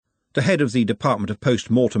The head of the Department of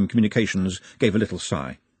Post-Mortem Communications gave a little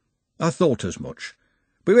sigh. "I thought as much.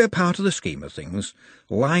 But we're part of the scheme of things.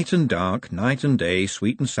 Light and dark, night and day,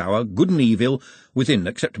 sweet and sour, good and evil, within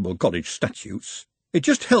acceptable college statutes. It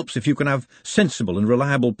just helps if you can have sensible and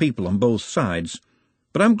reliable people on both sides.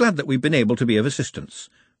 But I'm glad that we've been able to be of assistance.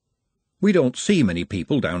 We don't see many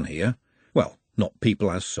people down here. Well, not people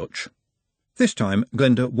as such." This time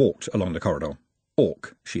Glenda walked along the corridor.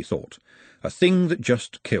 Orc, she thought. A thing that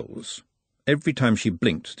just kills. Every time she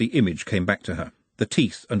blinked, the image came back to her. The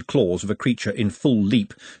teeth and claws of a creature in full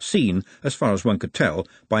leap, seen, as far as one could tell,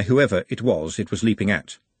 by whoever it was leaping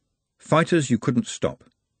at. Fighters you couldn't stop.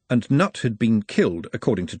 And Nut had been killed,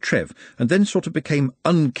 according to Trev, and then sort of became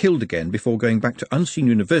unkilled again before going back to Unseen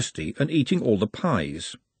University and eating all the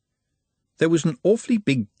pies. There was an awfully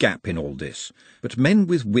big gap in all this, but men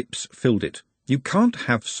with whips filled it. You can't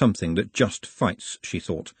have something that just fights, she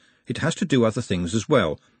thought. It has to do other things as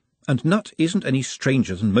well, and Nut isn't any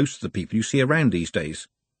stranger than most of the people you see around these days.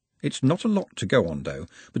 It's not a lot to go on, though,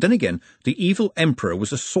 but then again, the evil Emperor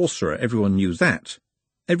was a sorcerer, everyone knew that.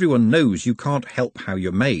 Everyone knows you can't help how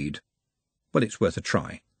you're made. Well, it's worth a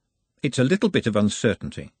try. It's a little bit of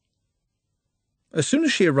uncertainty. As soon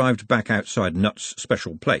as she arrived back outside Nut's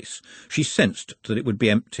special place, she sensed that it would be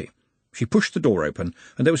empty. She pushed the door open,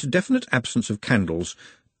 and there was a definite absence of candles,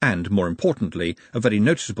 and, more importantly, a very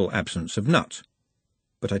noticeable absence of Nut.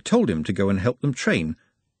 But I told him to go and help them train.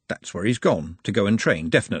 That's where he's gone, to go and train,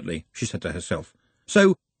 definitely, she said to herself.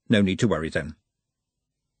 So, no need to worry then.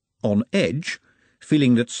 On edge,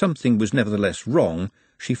 feeling that something was nevertheless wrong,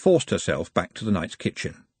 she forced herself back to the night's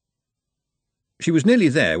kitchen. She was nearly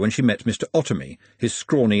there when she met Mr. Otomy, his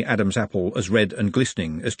scrawny Adam's apple as red and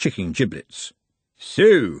glistening as chicken giblets.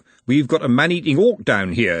 "So, we've got a man-eating orc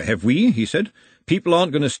down here, have we?" he said. "People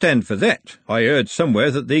aren't going to stand for that. I heard somewhere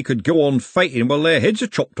that they could go on fighting while their heads are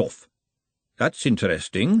chopped off." "That's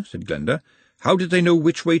interesting," said Glenda. "How did they know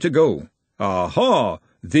which way to go?" "Aha!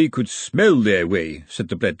 They could smell their way," said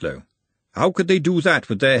the Bledlow. "How could they do that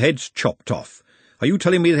with their heads chopped off? Are you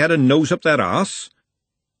telling me they had a nose up their arse?"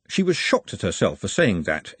 She was shocked at herself for saying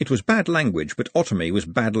that. It was bad language, but Otomy was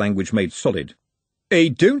bad language made solid. "I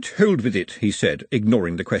don't hold with it," he said,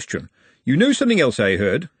 ignoring the question. "You know something else I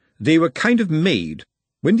heard? They were kind of made.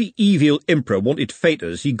 When the evil Emperor wanted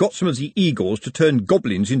fighters, he got some of the egos to turn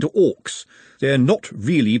goblins into orcs. They're not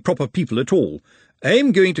really proper people at all.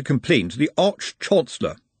 I'm going to complain to the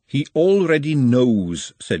Arch-Chancellor." "He already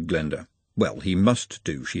knows," said Glenda. Well, he must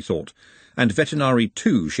do, she thought. And veterinary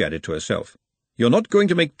too, she added to herself. "You're not going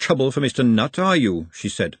to make trouble for Mr. Nutt, are you?" she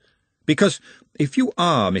said. "Because if you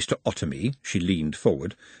are Mr. Otomy," she leaned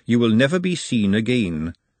forward, "you will never be seen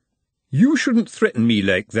again." "You shouldn't threaten me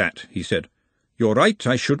like that," he said. "You're right,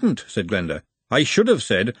 I shouldn't," said Glenda. "I should have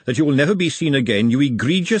said that you will never be seen again, you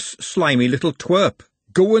egregious, slimy little twerp.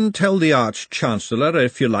 Go and tell the Arch-Chancellor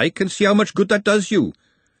if you like, and see how much good that does you."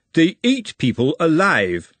 "They ate people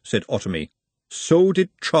alive," said Otomy. "So did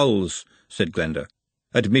trolls," said Glenda.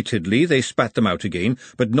 "Admittedly, they spat them out again,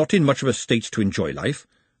 but not in much of a state to enjoy life.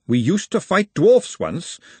 We used to fight dwarfs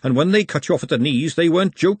once, and when they cut you off at the knees, they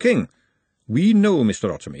weren't joking. We know, Mr.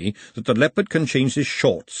 Otomy, that the leopard can change his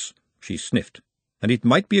shorts," she sniffed, "and it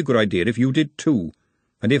might be a good idea if you did too.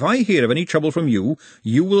 And if I hear of any trouble from you,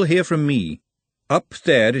 you will hear from me. Up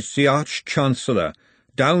there it's the Arch-Chancellor.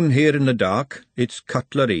 Down here in the dark, it's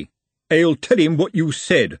cutlery." "I'll tell him what you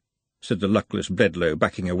said," said the luckless Bledlow,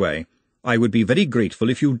 backing away. "I would be very grateful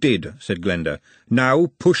if you did," said Glenda.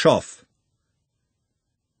 "Now push off."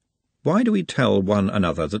 "Why do we tell one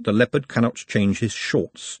another that the leopard cannot change his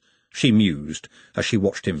shorts?" she mused, as she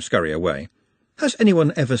watched him scurry away. "Has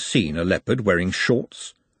anyone ever seen a leopard wearing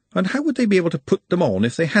shorts? And how would they be able to put them on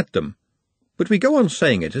if they had them? But we go on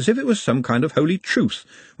saying it as if it was some kind of holy truth,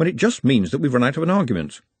 when it just means that we've run out of an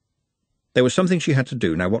argument." There was something she had to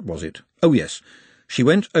do. Now what was it? Oh, yes. She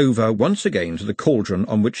went over once again to the cauldron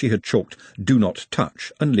on which she had chalked "Do Not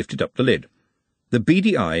Touch" and lifted up the lid. The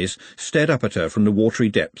beady eyes stared up at her from the watery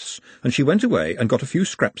depths, and she went away and got a few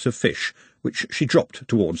scraps of fish, which she dropped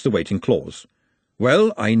towards the waiting claws.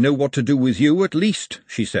 "Well, I know what to do with you, at least,"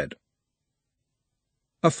 she said.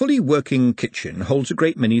 A fully working kitchen holds a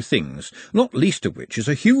great many things, not least of which is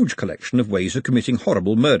a huge collection of ways of committing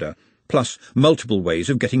horrible murder, plus multiple ways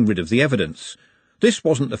of getting rid of the evidence. This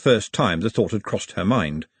wasn't the first time the thought had crossed her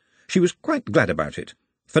mind. She was quite glad about it.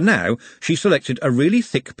 For now, she selected a really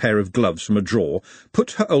thick pair of gloves from a drawer,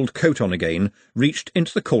 put her old coat on again, reached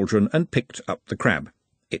into the cauldron and picked up the crab.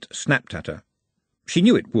 It snapped at her. She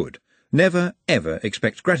knew it would. Never, ever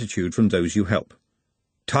expect gratitude from those you help.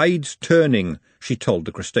 "Tide's turning," she told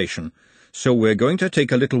the crustacean, "so we're going to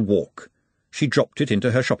take a little walk. She dropped it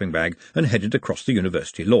into her shopping bag and headed across the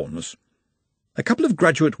university lawns. A couple of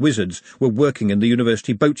graduate wizards were working in the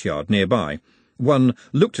university boatyard nearby. One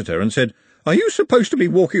looked at her and said, "Are you supposed to be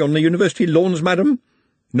walking on the university lawns, madam?"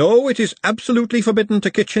 "No, it is absolutely forbidden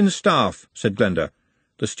to kitchen staff," said Glenda.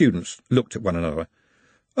 The students looked at one another.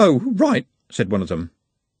 "Oh, right," said one of them.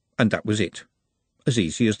 And that was it. As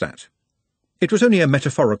easy as that. It was only a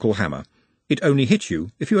metaphorical hammer. It only hit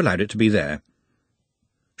you if you allowed it to be there.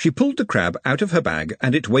 She pulled the crab out of her bag,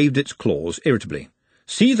 and it waved its claws irritably.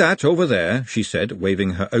 "See that over there," she said,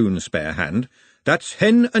 waving her own spare hand. "That's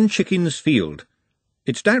Hen and Chicken's field."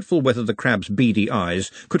 It's doubtful whether the crab's beady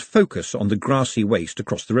eyes could focus on the grassy waste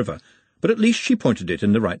across the river, but at least she pointed it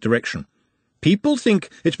in the right direction. "People think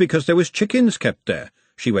it's because there was chickens kept there,"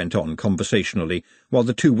 she went on conversationally, while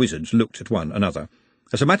the two wizards looked at one another.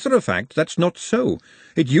 "As a matter of fact, that's not so.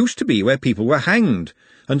 It used to be where people were hanged,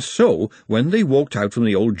 and so, when they walked out from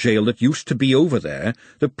the old jail that used to be over there,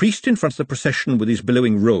 the priest in front of the procession with his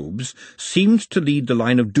billowing robes seemed to lead the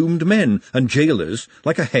line of doomed men and jailers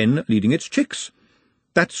like a hen leading its chicks.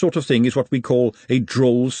 That sort of thing is what we call a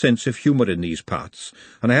droll sense of humour in these parts,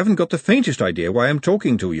 and I haven't got the faintest idea why I'm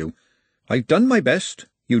talking to you. I've done my best.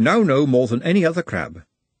 You now know more than any other crab."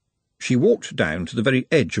 She walked down to the very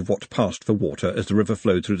edge of what passed for water as the river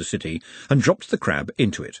flowed through the city, and dropped the crab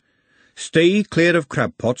into it. "Stay clear of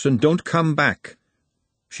crab pots and don't come back."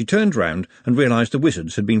 She turned round and realised the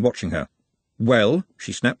wizards had been watching her. "Well,"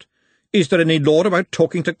 she snapped, "is there any law about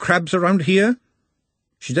talking to crabs around here?"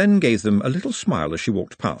 She then gave them a little smile as she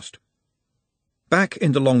walked past. Back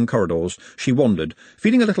in the long corridors she wandered,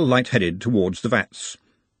 feeling a little light-headed towards the vats.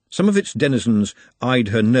 Some of its denizens eyed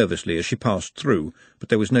her nervously as she passed through, but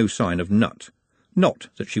there was no sign of Nut. Not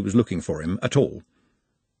that she was looking for him at all.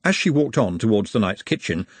 As she walked on towards the knight's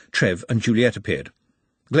kitchen, Trev and Juliet appeared.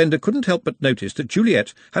 Glenda couldn't help but notice that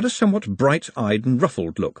Juliet had a somewhat bright-eyed and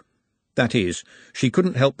ruffled look. That is, she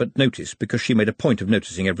couldn't help but notice because she made a point of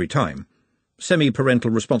noticing every time.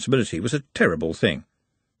 Semi-parental responsibility was a terrible thing.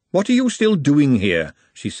 "What are you still doing here?"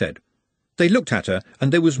 she said. They looked at her,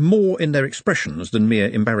 and there was more in their expressions than mere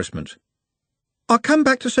embarrassment. "I come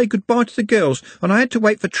back to say goodbye to the girls, and I had to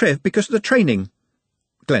wait for Trev because of the training."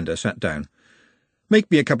 Glenda sat down. "Make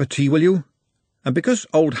me a cup of tea, will you?" And because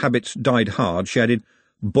old habits died hard, she added,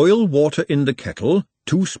 "Boil water in the kettle,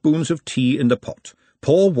 2 spoons of tea in the pot.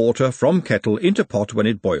 Pour water from kettle into pot when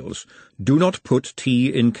it boils. Do not put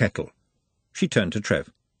tea in kettle." She turned to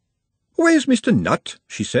Trev. "Where's Mr. Nut?"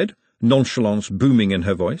 she said, nonchalance booming in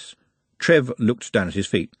her voice. Trev looked down at his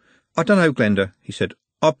feet. "I dunno, Glenda," he said.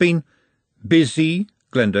 "I've been—" "Busy,"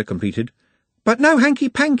 Glenda completed. "But no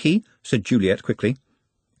hanky-panky," said Juliet quickly.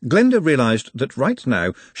 Glenda realised that right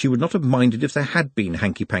now she would not have minded if there had been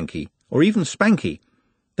hanky-panky, or even spanky.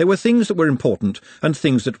 There were things that were important and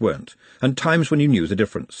things that weren't, and times when you knew the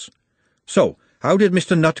difference. "So, how did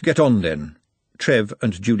Mr. Nut get on, then?" Trev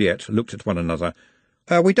and Juliet looked at one another.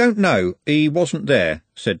 We don't know. He wasn't there,"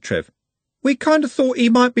 said Trev. "We kind of thought he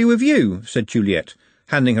might be with you," said Juliet,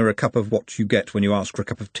 handing her a cup of what you get when you ask for a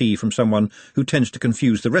cup of tea from someone who tends to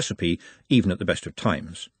confuse the recipe, even at the best of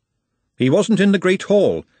times. "He wasn't in the Great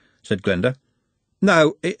Hall," said Glenda.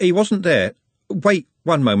 "No, he wasn't there. Wait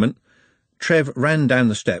 1 moment." Trev ran down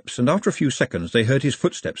the steps, and after a few seconds they heard his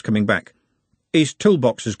footsteps coming back. "His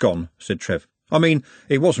toolbox is gone," said Trev. "I mean,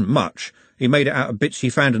 it wasn't much. He made it out of bits he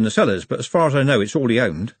found in the cellars, but as far as I know, it's all he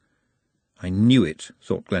owned." "I knew it,"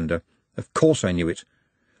 thought Glenda. "Of course I knew it."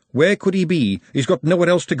 "Where could he be? He's got nowhere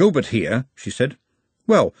else to go but here," she said.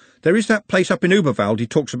 "Well, there is that place up in Uberwald he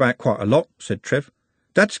talks about quite a lot," said Trev.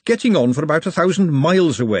 "That's getting on for about 1,000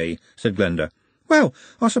 miles away," said Glenda. "Well,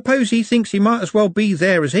 I suppose he thinks he might as well be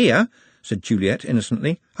there as here," said Juliet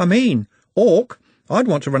innocently. "I mean, Orc, I'd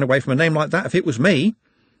want to run away from a name like that if it was me."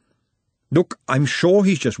 "Look, I'm sure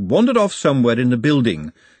he's just wandered off somewhere in the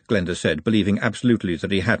building," Glenda said, believing absolutely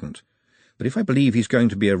that he hadn't. "But if I believe he's going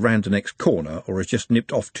to be around the next corner, or has just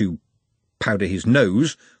nipped off to powder his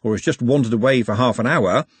nose, or has just wandered away for half an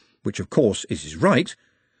hour, which of course is his right,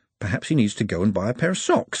 perhaps he needs to go and buy a pair of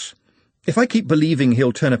socks. If I keep believing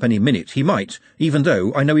he'll turn up any minute, he might, even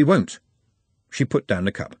though I know he won't." She put down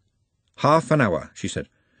the cup. "Half an hour," she said.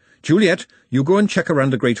 "Juliet, you go and check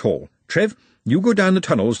around the Great Hall. Trev, you go down the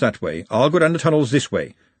tunnels that way. I'll go down the tunnels this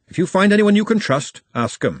way. If you find anyone you can trust,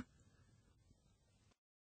 ask 'em."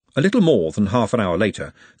 A little more than half an hour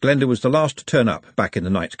later, Glenda was the last to turn up back in the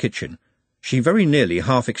knight's kitchen. She very nearly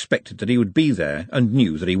half expected that he would be there, and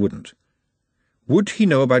knew that he wouldn't. "Would he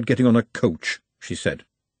know about getting on a coach?" she said.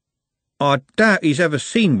 "I doubt he's ever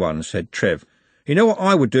seen one," said Trev. "You know what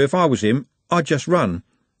I would do if I was him? I'd just run.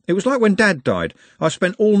 It was like when Dad died. I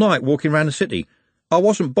spent all night walking round the city. I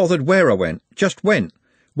wasn't bothered where I went, just went.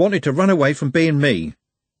 Wanted to run away from being me."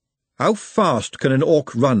 "How fast can an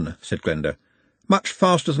orc run?" said Glenda. "Much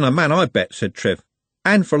faster than a man, I bet," said Trev.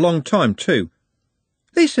 "And for a long time, too."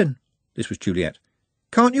 "Listen," this was Juliet.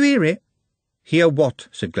 "Can't you hear it?" "Hear what?"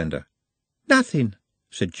 said Glenda. "Nothing,"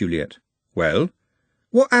 said Juliet. "Well?"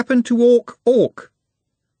 "What happened to Orc?"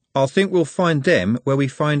 "I think we'll find them where we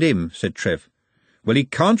find him," said Trev. "Well, he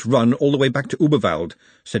can't run all the way back to Uberwald,"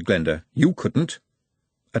 said Glenda. "You couldn't."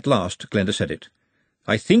 At last Glenda said it.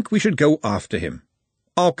 "I think we should go after him."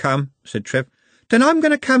 "I'll come," said Trev. "Then I'm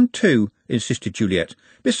going to come too," insisted Juliet.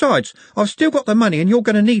 "Besides, I've still got the money and you're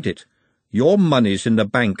going to need it." "Your money's in the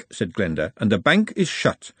bank," said Glenda, "and the bank is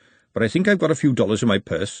shut. But I think I've got a few dollars in my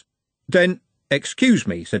purse." "Then, excuse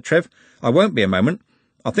me," said Trev. "I won't be a moment.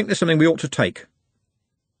 I think there's something we ought to take."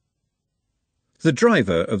 The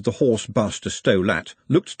driver of the horse bus to Stow Lat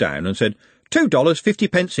looked down and said,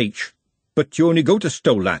 $2.50 each. "But you only go to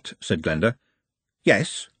Stow Lat," said Glenda.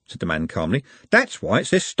 "Yes," said the man calmly. "That's why it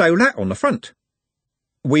says Stow Lat on the front."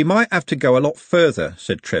 "We might have to go a lot further,"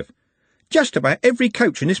 said Trev. "Just about every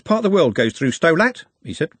coach in this part of the world goes through Stow Lat,"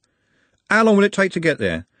 he said. "How long will it take to get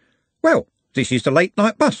there?" "Well, this is the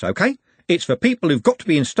late-night bus, OK? It's for people who've got to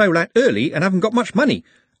be in Stow Lat early and haven't got much money.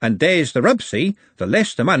 And there's the rub, see? The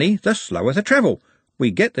less the money, the slower the travel. We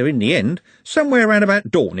get there in the end, somewhere around about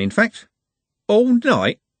dawn, in fact." "All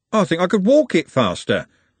night? I think I could walk it faster."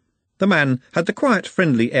 The man had the quiet,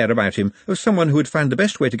 friendly air about him of someone who had found the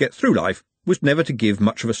best way to get through life was never to give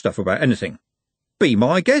much of a stuff about anything. "Be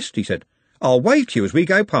my guest," he said. "I'll wave to you as we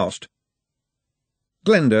go past."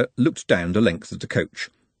 Glenda looked down the length of the coach.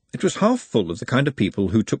 It was half full of the kind of people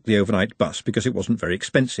who took the overnight bus because it wasn't very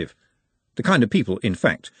expensive. The kind of people, in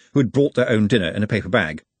fact, who had brought their own dinner in a paper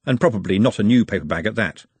bag, and probably not a new paper bag at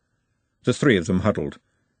that. The three of them huddled.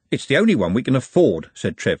 "It's the only one we can afford,"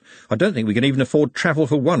 said Trev. "I don't think we can even afford travel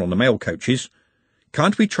for one on the mail coaches."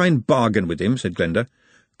 "Can't we try and bargain with him?" said Glenda.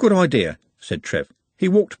 "Good idea," said Trev. He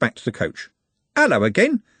walked back to the coach. "Hello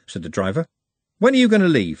again," said the driver. "When are you going to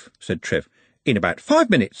leave?" said Trev. "In about 5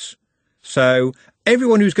 minutes." "So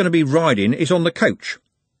everyone who's going to be riding is on the coach?"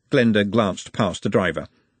 Glenda glanced past the driver.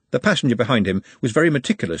 The passenger behind him was very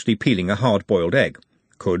meticulously peeling a hard-boiled egg.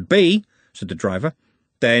 "Could be," said the driver.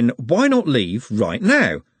 "Then why not leave right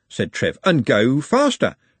now?" said Trev, "and go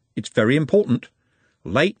faster. It's very important."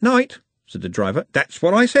 "Late night," said the driver. "That's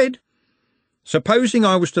what I said." "Supposing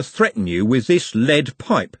I was to threaten you with this lead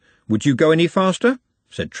pipe, would you go any faster?"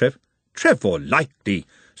 said Trev. "Trevor likely,"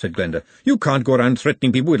 said Glenda. "You can't go around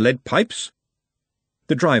threatening people with lead pipes."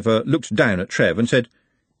 The driver looked down at Trev and said,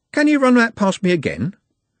 "Can you run that past me again?"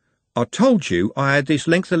 "I told you I had this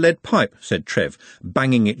length of lead pipe," said Trev,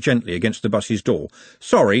 banging it gently against the bus's door.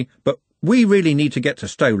 "Sorry, but we really need to get to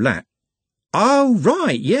Stow Lat." "Oh,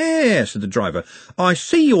 right, yeah," said the driver. "I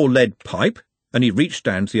see your lead pipe," and he reached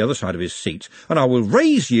down to the other side of his seat, "and I will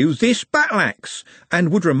raise you this battle-axe, and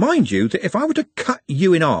would remind you that if I were to cut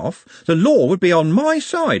you in half, the law would be on my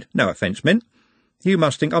side. No offence meant. You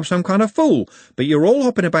must think I'm some kind of fool, but you're all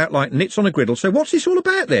hopping about like nits on a griddle, so what's this all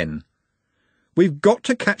about then?" "We've got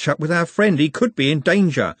to catch up with our friend. He could be in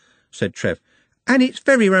danger," said Trev. "And it's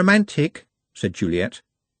very romantic," said Juliet.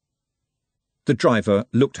 The driver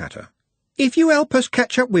looked at her. "If you help us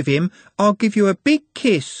catch up with him, I'll give you a big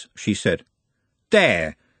kiss," she said.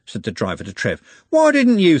 "There," said the driver to Trev. "Why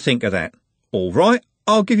didn't you think of that?" "All right,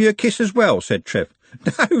 I'll give you a kiss as well," said Trev.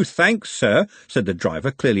 "No, thanks, sir," said the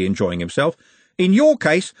driver, clearly enjoying himself. "In your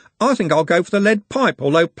case, I think I'll go for the lead pipe,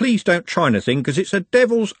 although please don't try anything, because it's a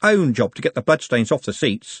devil's own job to get the bloodstains off the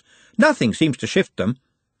seats. Nothing seems to shift them."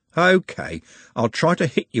 "OK, I'll try to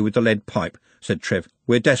hit you with the lead pipe," said Trev.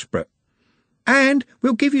 "We're desperate." "And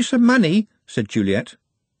we'll give you some money," said Juliet.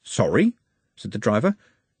 "Sorry?" said the driver.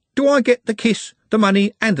 "Do I get the kiss, the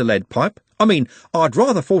money, and the lead pipe? I mean, I'd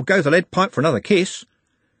rather forego the lead pipe for another kiss."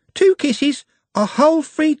 "2 kisses, a whole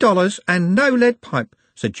 $3, and no lead pipe,"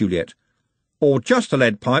 said Juliet. "Or just a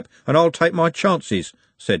lead pipe, and I'll take my chances,"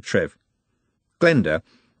 said Trev. Glenda,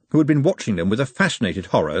 who had been watching them with a fascinated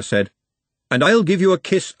horror, said, "And I'll give you a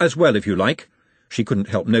kiss as well, if you like." She couldn't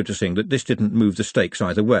help noticing that this didn't move the stakes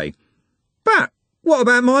either way. "But what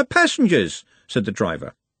about my passengers?" said the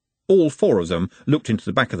driver. All 4 of them looked into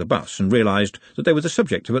the back of the bus and realised that they were the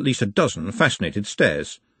subject of at least a dozen fascinated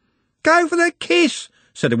stares. "Go for the kiss,"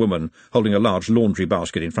 said a woman, holding a large laundry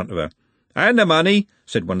basket in front of her. "And the money,"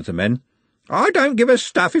 said one of the men. "I don't give a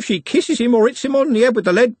stuff if she kisses him or hits him on the head with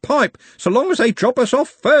the lead pipe, so long as they drop us off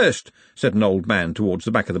first," said an old man towards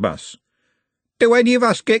the back of the bus. "Do any of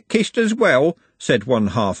us get kissed as well?" said one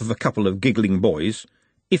half of a couple of giggling boys.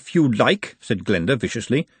 "If you like," said Glenda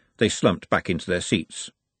viciously. They slumped back into their seats.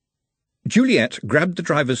 Juliet grabbed the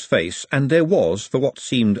driver's face, and there was, for what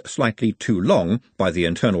seemed slightly too long, by the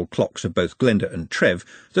internal clocks of both Glenda and Trev,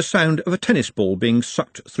 the sound of a tennis ball being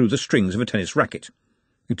sucked through the strings of a tennis racket.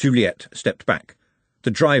 Juliet stepped back.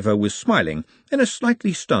 The driver was smiling, in a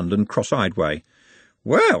slightly stunned and cross-eyed way.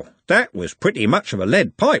 "Well, that was pretty much of a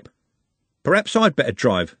lead pipe." "Perhaps I'd better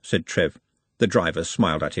drive," said Trev. The driver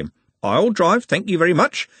smiled at him. "I'll drive, thank you very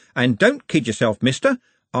much, and don't kid yourself, mister.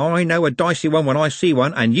 I know a dicey one when I see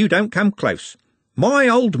one, and you don't come close. My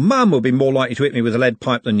old mum will be more likely to hit me with a lead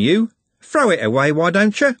pipe than you. Throw it away, why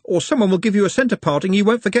don't you? Or someone will give you a centre parting you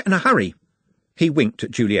won't forget in a hurry." He winked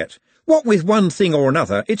at Juliet. "What with one thing or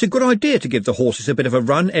another, it's a good idea to give the horses a bit of a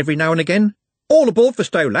run every now and again. All aboard for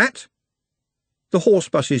Stow-Lat." The horse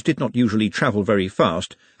buses did not usually travel very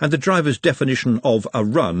fast, and the driver's definition of a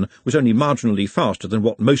run was only marginally faster than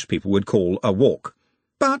what most people would call a walk.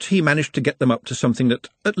 But he managed to get them up to something that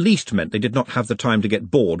at least meant they did not have the time to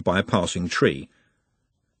get bored by a passing tree.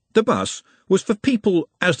 The bus was for people,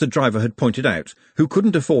 as the driver had pointed out, who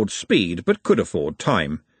couldn't afford speed but could afford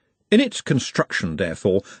time. In its construction,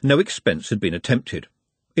 therefore, no expense had been attempted.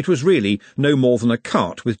 It was really no more than a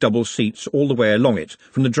cart with double seats all the way along it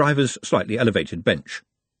from the driver's slightly elevated bench.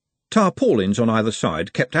 Tarpaulins on either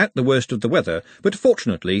side kept out the worst of the weather, but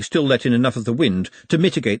fortunately still let in enough of the wind to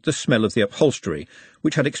mitigate the smell of the upholstery,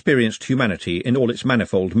 which had experienced humanity in all its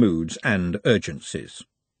manifold moods and urgencies.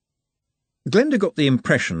 Glenda got the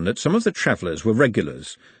impression that some of the travellers were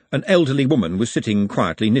regulars. An elderly woman was sitting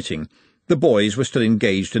quietly knitting. The boys were still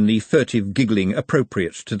engaged in the furtive giggling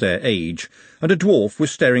appropriate to their age, and a dwarf was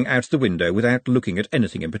staring out the window without looking at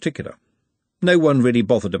anything in particular. No one really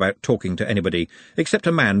bothered about talking to anybody, except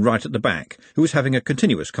a man right at the back, who was having a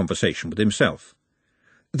continuous conversation with himself.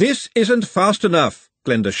 "This isn't fast enough,"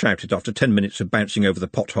 Glenda shouted after 10 minutes of bouncing over the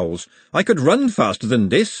potholes. "I could run faster than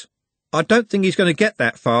this." "I don't think he's going to get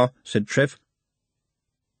that far," said Trev.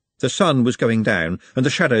 The sun was going down, and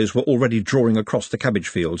the shadows were already drawing across the cabbage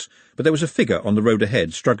fields, but there was a figure on the road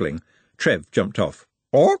ahead, struggling. Trev jumped off.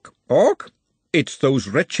 "Orc? Orc?" "It's those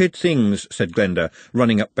wretched things," said Glenda,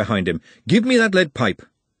 running up behind him. "Give me that lead pipe."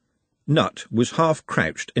 Nut was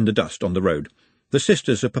half-crouched in the dust on the road. The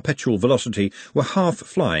sisters of perpetual velocity were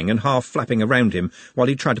half-flying and half-flapping around him while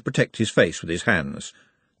he tried to protect his face with his hands.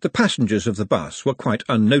 The passengers of the bus were quite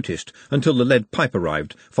unnoticed until the lead pipe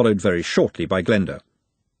arrived, followed very shortly by Glenda.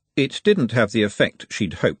 It didn't have the effect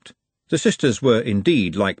she'd hoped. The sisters were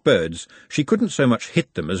indeed like birds. She couldn't so much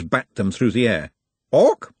hit them as bat them through the air.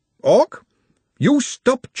 "Orc? Orc? You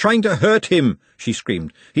stop trying to hurt him," she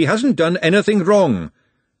screamed. "He hasn't done anything wrong."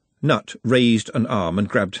 Nut raised an arm and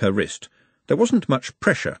grabbed her wrist. There wasn't much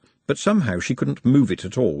pressure, but somehow she couldn't move it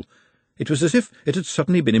at all. It was as if it had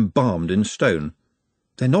suddenly been embalmed in stone.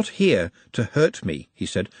 "They're not here to hurt me," he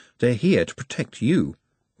said. "They're here to protect you."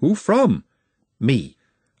 "Who from?" "Me.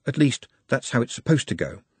 At least, that's how it's supposed to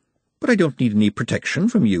go." "But I don't need any protection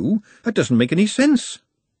from you. That doesn't make any sense."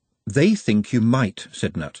 "They think you might,"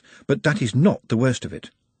 said Nut, "but that is not the worst of it."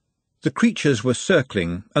 The creatures were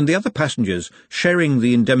circling, and the other passengers, sharing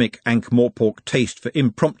the endemic Ankh-Morpork taste for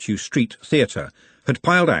impromptu street theatre, had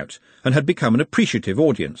piled out and had become an appreciative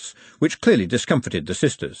audience, which clearly discomforted the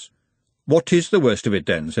sisters. "What is the worst of it,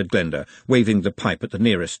 then?" said Glenda, waving the pipe at the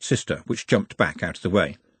nearest sister, which jumped back out of the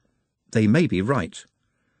way. "They may be right."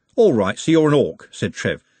 "All right, so you're an orc," said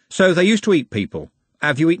Trev. "So they used to eat people.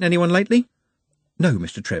 Have you eaten anyone lately?" "No,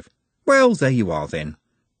 Mr. Trev." "Well, there you are, then."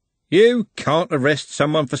 "You can't arrest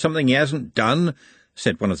someone for something he hasn't done,"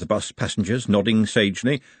 said one of the bus passengers, nodding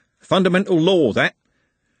sagely. "Fundamental law, that."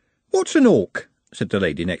 "What's an orc?" said the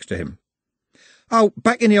lady next to him. "Oh,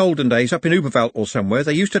 back in the olden days, up in Uberwald or somewhere,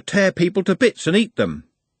 they used to tear people to bits and eat them."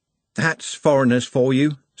 "That's foreigners for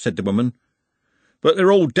you," said the woman. "But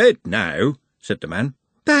they're all dead now," said the man.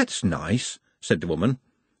 "That's nice," said the woman.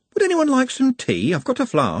 "Would anyone like some tea? I've got a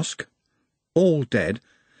flask." "All dead,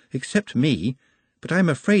 except me, but I am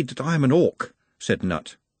afraid that I am an orc," said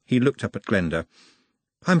Nut. He looked up at Glenda.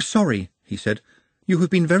 "I'm sorry," he said. "You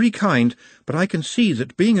have been very kind, but I can see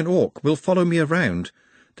that being an orc will follow me around.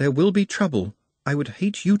 There will be trouble. I would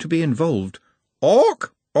hate you to be involved."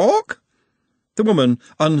 "Orc? Orc?" The woman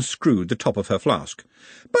unscrewed the top of her flask.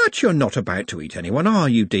 "But you're not about to eat anyone, are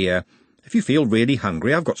you, dear? If you feel really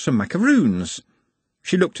hungry, I've got some macaroons."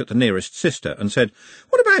 She looked at the nearest sister and said,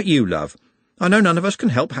 "What about you, love? I know none of us can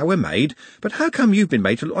help how we're made, but how come you've been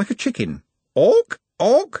made to look like a chicken?" "Orc?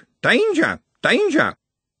 Orc? Danger! Danger!"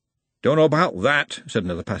 "Don't know about that," said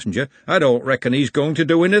another passenger. "I don't reckon he's going to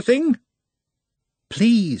do anything."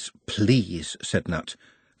 "Please, please," said Nut.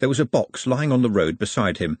 There was a box lying on the road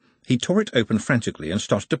beside him. He tore it open frantically and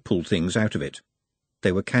started to pull things out of it.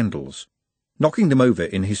 They were candles. Knocking them over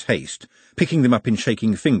in his haste, picking them up in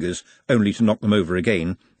shaking fingers, only to knock them over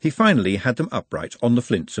again, he finally had them upright on the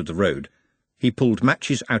flints of the road. He pulled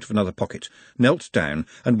matches out of another pocket, knelt down,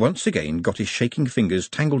 and once again got his shaking fingers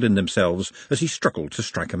tangled in themselves as he struggled to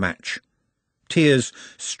strike a match. Tears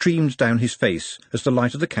streamed down his face as the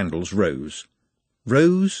light of the candles rose.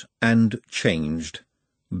 Rose and changed.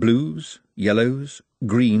 Blues, yellows,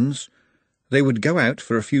 greens. They would go out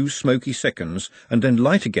for a few smoky seconds and then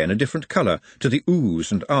light again a different colour to the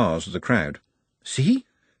oohs and ahs of the crowd. "See?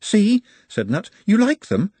 See?" said Nut. "You like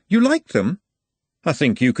them? You like them?" "I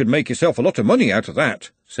think you could make yourself a lot of money out of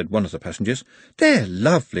that," said one of the passengers. "They're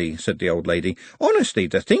lovely," said the old lady. "Honestly,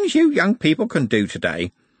 the things you young people can do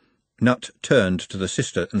today." Nut turned to the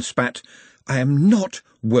sister and spat. "I am not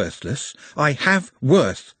worthless. I have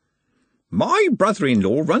worth." "My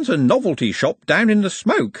brother-in-law runs a novelty shop down in the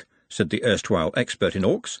smoke," said the erstwhile expert in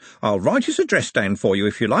orcs. "I'll write his address down for you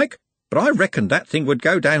if you like, but I reckon that thing would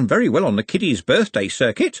go down very well on the kiddies' birthday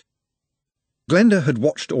circuit." Glenda had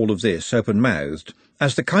watched all of this open-mouthed,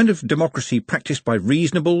 as the kind of democracy practised by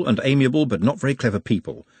reasonable and amiable but not very clever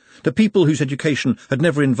people, the people whose education had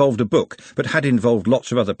never involved a book but had involved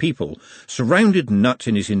lots of other people, surrounded Nut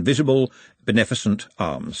in his invisible, beneficent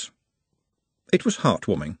arms. It was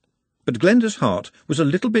heartwarming, but Glenda's heart was a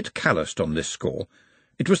little bit calloused on this score.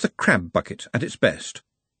 It was the crab bucket at its best.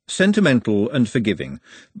 Sentimental and forgiving,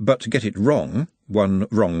 but to get it wrong, one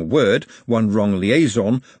wrong word, one wrong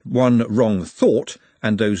liaison, one wrong thought,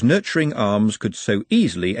 and those nurturing arms could so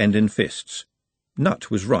easily end in fists.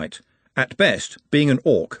 Nut was right. At best, being an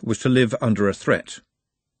orc was to live under a threat.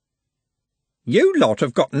 "You lot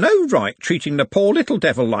have got no right treating the poor little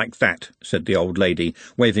devil like that," said the old lady,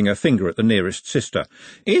 waving her finger at the nearest sister.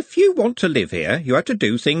 "If you want to live here, you have to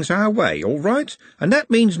do things our way, all right? And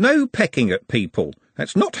that means no pecking at people.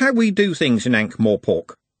 That's not how we do things in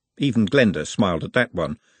Ankh-Morpork." Even Glenda smiled at that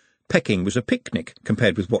one. Pecking was a picnic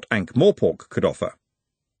compared with what Ankh-Morpork could offer.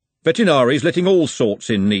 "Veterinaries letting all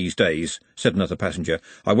sorts in these days," said another passenger.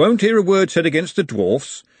 "I won't hear a word said against the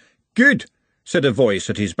dwarfs." "Good," said a voice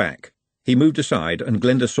at his back. He moved aside, and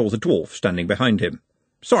Glenda saw the dwarf standing behind him.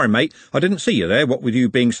 "Sorry, mate, I didn't see you there, what with you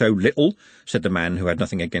being so little," said the man who had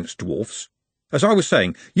nothing against dwarfs. "As I was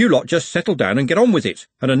saying, you lot just settle down and get on with it,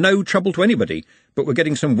 and are no trouble to anybody, but we're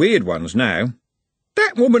getting some weird ones now."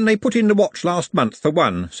 "That woman they put in the watch last month, for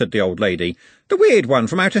one," said the old lady. "The weird one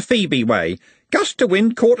from out of Phoebe way. Gust of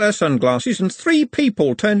wind caught her sunglasses, and 3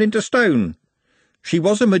 people turned into stone." "She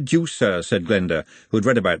was a Medusa," said Glenda, who had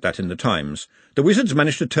read about that in the Times. "The wizards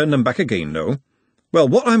managed to turn them back again, though." "Well,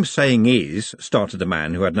 what I'm saying is," started the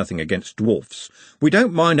man who had nothing against dwarfs, "we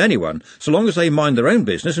don't mind anyone, so long as they mind their own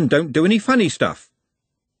business and don't do any funny stuff."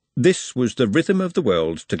 This was the rhythm of the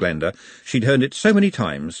world to Glenda. She'd heard it so many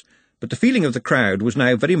times, but the feeling of the crowd was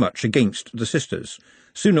now very much against the sisters.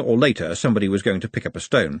 Sooner or later somebody was going to pick up a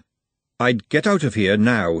stone. "I'd get out of here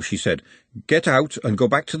now," she said. "Get out and go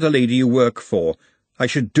back to the lady you work for. I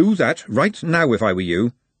should do that right now if I were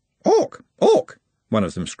you." "Orc! Orc!" one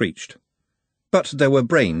of them screeched. But there were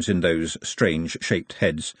brains in those strange-shaped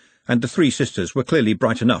heads, and the 3 sisters were clearly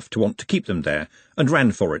bright enough to want to keep them there, and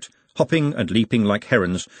ran for it, hopping and leaping like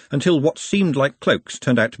herons, until what seemed like cloaks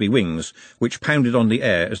turned out to be wings, which pounded on the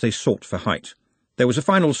air as they sought for height. There was a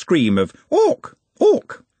final scream of "Orc!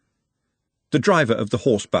 Orc!" The driver of the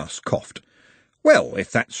horse bus coughed. "Well,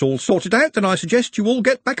 if that's all sorted out, then I suggest you all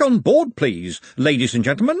get back on board, please, ladies and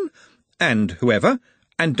gentlemen, and whoever,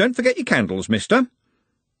 and don't forget your candles, mister."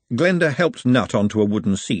 Glenda helped Nut onto a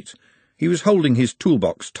wooden seat. He was holding his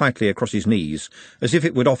toolbox tightly across his knees, as if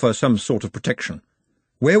it would offer some sort of protection.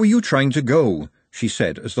 "Where were you trying to go?" she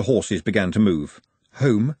said, as the horses began to move.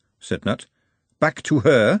 "Home," said Nut. "Back to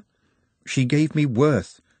her?" "She gave me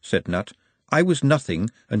worth," said Nut. "I was nothing,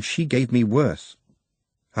 and she gave me worth."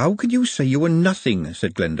 "How can you say you were nothing?"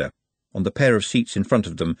 said Glenda. On the pair of seats in front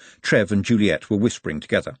of them, Trev and Juliet were whispering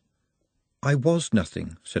together. "I was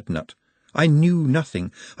nothing," said Nut. "I knew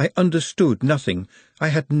nothing. I understood nothing. I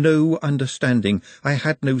had no understanding. I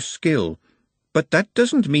had no skill." "But that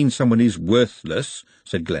doesn't mean someone is worthless,"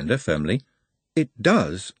 said Glenda firmly. "It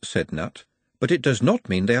does," said Nut, "but it does not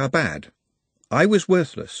mean they are bad. I was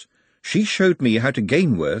worthless. She showed me how to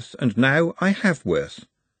gain worth, and now I have worth."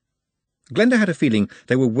 Glenda had a feeling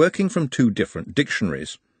they were working from 2 different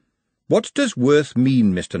dictionaries. "What does worth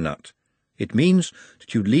mean, Mr. Nut?" "It means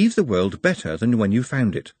that you leave the world better than when you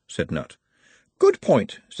found it," said Nut. "Good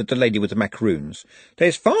point," said the lady with the macaroons.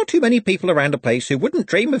 "There's far too many people around the place who wouldn't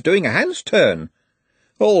dream of doing a hand's turn."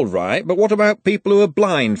 "All right, but what about people who are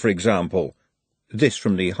blind, for example?" This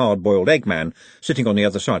from the hard-boiled eggman, sitting on the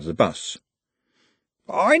other side of the bus.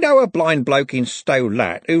 "I know a blind bloke in Stow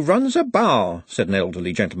Lat who runs a bar," said an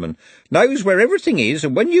elderly gentleman. "Knows where everything is,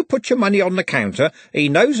 and when you put your money on the counter, he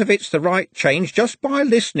knows if it's the right change just by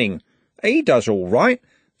listening. He does all right.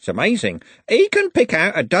 It's amazing. He can pick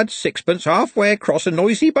out a dud sixpence halfway across a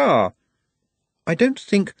noisy bar." "I don't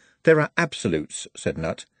think there are absolutes," said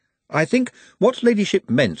Nutt. "I think what Ladyship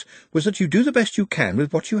meant was that you do the best you can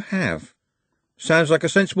with what you have." "Sounds like a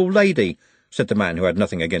sensible lady," said the man who had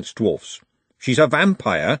nothing against dwarfs. "She's a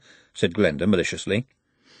vampire," said Glenda maliciously.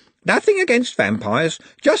 "Nothing against vampires,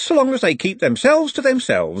 just so long as they keep themselves to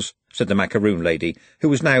themselves," said the macaroon lady, who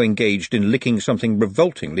was now engaged in licking something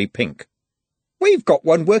revoltingly pink. "We've got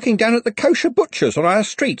one working down at the kosher butcher's on our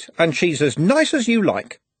street, and she's as nice as you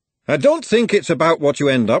like." "I don't think it's about what you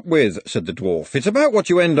end up with," said the dwarf. "It's about what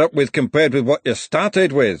you end up with compared with what you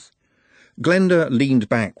started with." Glenda leaned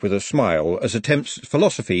back with a smile as attempts at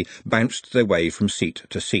philosophy bounced their way from seat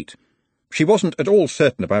to seat. She wasn't at all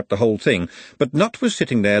certain about the whole thing, but Nutt was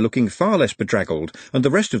sitting there looking far less bedraggled, and the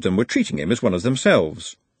rest of them were treating him as one of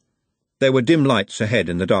themselves. There were dim lights ahead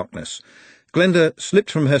in the darkness. Glenda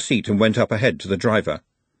slipped from her seat and went up ahead to the driver.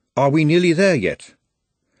 "Are we nearly there yet?"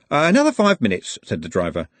 "Another 5 minutes," said the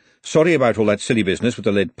driver. "Sorry about all that silly business with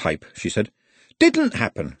the lead pipe," she said. "Didn't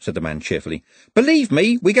happen," said the man cheerfully. "Believe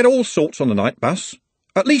me, we get all sorts on the night bus.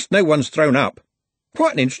 At least no one's thrown up.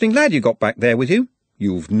 Quite an interesting lad you got back there with you."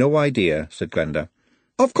 "You've no idea," said Glenda.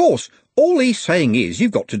 "Of course, all he's saying is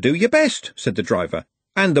you've got to do your best," said the driver.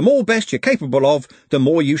 "And the more best you're capable of, the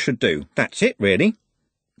more you should do. That's it, really."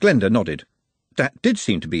 Glenda nodded. That did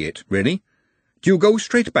seem to be it, really. "Do you go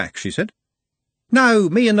straight back?" she said. "No,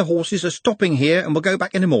 me and the horses are stopping here, and we'll go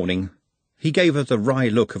back in the morning." He gave her the wry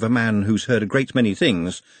look of a man who's heard a great many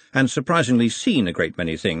things, and surprisingly seen a great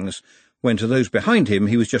many things, when to those behind him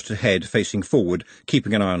he was just ahead, facing forward,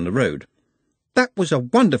 keeping an eye on the road. "That was a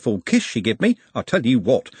wonderful kiss she give me. I'll tell you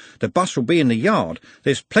what, the bus will be in the yard.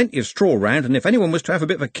 There's plenty of straw round, and if anyone was to have a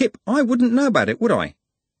bit of a kip, I wouldn't know about it, would I?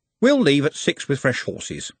 We'll leave at 6 with fresh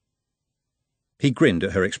horses." He grinned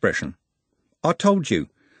at her expression. "I told you,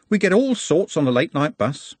 we get all sorts on the late-night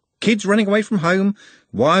bus. Kids running away from home,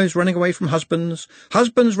 wives running away from husbands,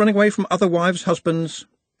 husbands running away from other wives' husbands.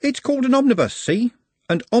 It's called an omnibus, see?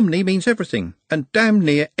 And omni means everything, and damn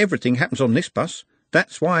near everything happens on this bus.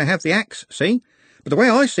 That's why I have the axe, see? But the way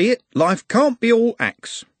I see it, life can't be all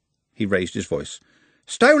axe." He raised his voice.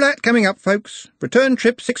 "Stow Lat coming up, folks. Return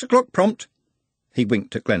trip 6 o'clock prompt." He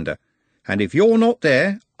winked at Glenda. "And if you're not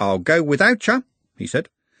there, I'll go without you," he said.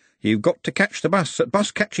 "You've got to catch the bus at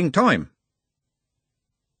bus-catching time."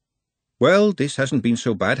 "Well, this hasn't been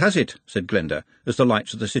so bad, has it?" said Glenda, as the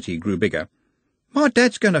lights of the city grew bigger. "My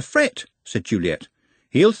dad's going to fret," said Juliet.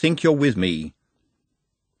 "He'll think you're with me."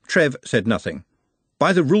 Trev said nothing.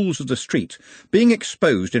 By the rules of the street, being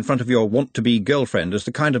exposed in front of your want-to-be girlfriend as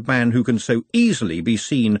the kind of man who can so easily be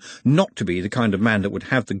seen not to be the kind of man that would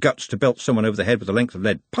have the guts to belt someone over the head with a length of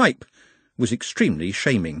lead pipe was extremely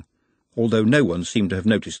shaming, although no one seemed to have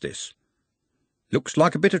noticed this. "Looks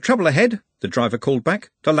like a bit of trouble ahead," the driver called back.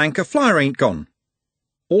 "The Lanka flyer ain't gone."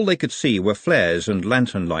 All they could see were flares and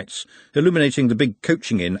lantern lights illuminating the big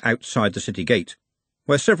coaching inn outside the city gate,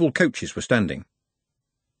 where several coaches were standing.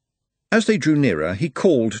 As they drew nearer, he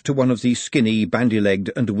called to one of the skinny,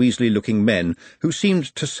 bandy-legged and weaselly-looking men who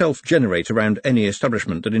seemed to self-generate around any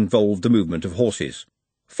establishment that involved the movement of horses.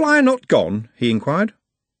 "Flyer not gone?" he inquired.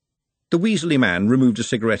 The weaselly man removed a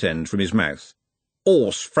cigarette end from his mouth.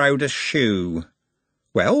 "'Orse throwed a shoe."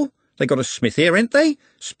 "Well, they got a smith here, ain't they?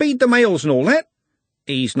 Speed the mails and all that."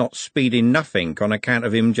 "He's not speeding nothing on account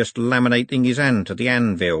of him just laminating his hand to the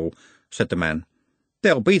anvil," said the man.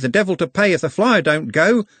 "There'll be the devil to pay if the flyer don't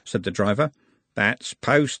go," said the driver. "That's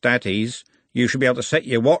post, that is. You should be able to set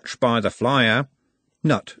your watch by the flyer."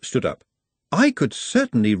 Nutt stood up. "I could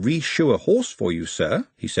certainly re-shoe a horse for you, sir,"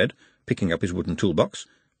 he said, picking up his wooden toolbox.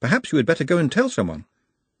 "Perhaps you had better go and tell someone."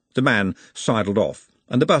 The man sidled off,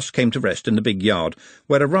 and the bus came to rest in the big yard,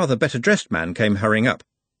 where a rather better-dressed man came hurrying up.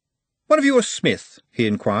 "One of you a smith?" he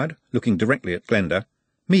inquired, looking directly at Glenda.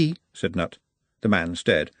 "Me," said Nutt. The man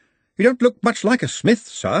stared. "You don't look much like a smith,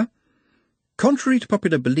 sir." "Contrary to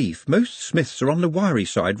popular belief, most smiths are on the wiry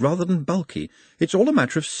side rather than bulky. It's all a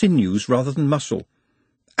matter of sinews rather than muscle."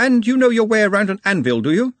 "And you know your way around an anvil,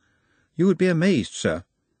 do you?" "You would be amazed, sir."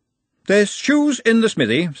 "There's shoes in the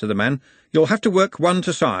smithy," said the man. "You'll have to work one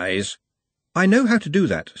to size." "I know how to do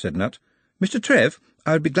that," said Nutt. "Mr. Trev,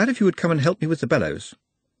 I would be glad if you would come and help me with the bellows."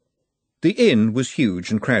 The inn was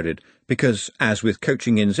huge and crowded, because, as with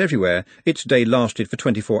coaching inns everywhere, its day lasted for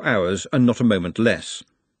 24 hours and not a moment less.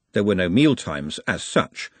 There were no meal times, as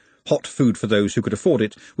such. Hot food for those who could afford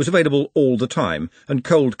it was available all the time, and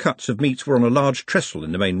cold cuts of meat were on a large trestle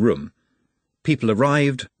in the main room. People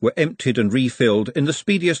arrived, were emptied and refilled in the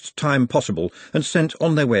speediest time possible, and sent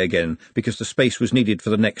on their way again because the space was needed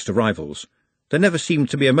for the next arrivals. There never seemed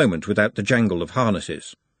to be a moment without the jangle of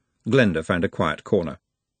harnesses. Glenda found a quiet corner.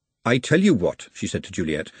 "I tell you what," she said to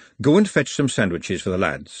Juliet, "go and fetch some sandwiches for the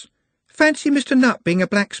lads." "Fancy Mr. Nutt being a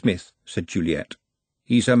blacksmith," said Juliet.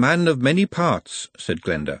 "He's a man of many parts," said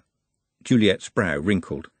Glenda. Juliet's brow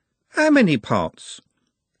wrinkled. "How many parts?"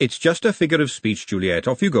 "It's just a figure of speech, Juliet.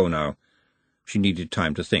 Off you go now." She needed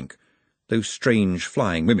time to think. Those strange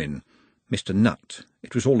flying women. Mr. Nutt.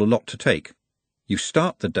 It was all a lot to take. You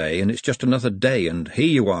start the day, and it's just another day, and here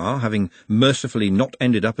you are, having mercifully not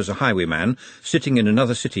ended up as a highwayman, sitting in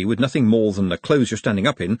another city with nothing more than the clothes you're standing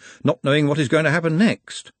up in, not knowing what is going to happen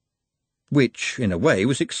next. Which, in a way,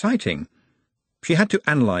 was exciting. She had to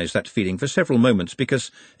analyse that feeling for several moments,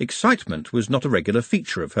 because excitement was not a regular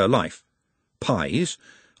feature of her life. Pies,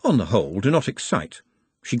 on the whole, do not excite.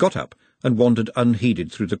 She got up and wandered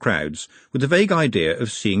unheeded through the crowds, with the vague idea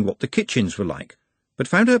of seeing what the kitchens were like, but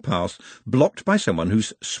found her path blocked by someone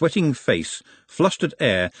whose sweating face, flustered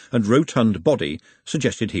air, and rotund body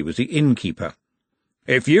suggested he was the innkeeper.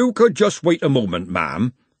 "If you could just wait a moment,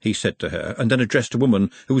 ma'am," he said to her, and then addressed a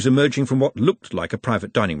woman who was emerging from what looked like a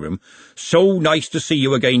private dining room. "So nice to see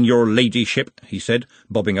you again, your ladyship," he said,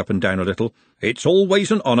 bobbing up and down a little. "It's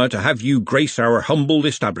always an honour to have you grace our humble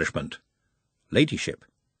establishment." Ladyship.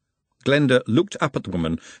 Glenda looked up at the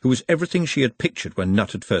woman who was everything she had pictured when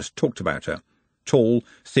Nutt had first talked about her. Tall,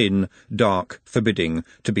 thin, dark, forbidding,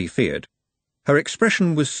 to be feared. Her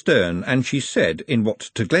expression was stern, and she said, in what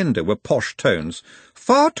to Glenda were posh tones,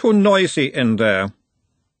 "Far too noisy in there."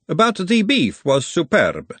 "But the beef was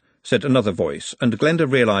superb," said another voice, and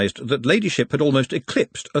Glenda realised that Ladyship had almost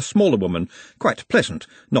eclipsed a smaller woman, quite pleasant,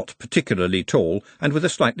 not particularly tall, and with a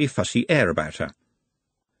slightly fussy air about her.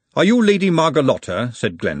 "Are you Lady Margalotta?"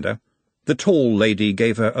 said Glenda. The tall lady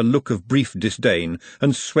gave her a look of brief disdain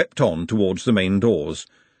and swept on towards the main doors,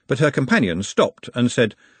 but her companion stopped and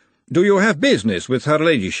said, "Do you have business with her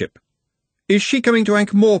ladyship?" "Is she coming to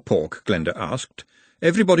Ankh-Morpork?" Glenda asked.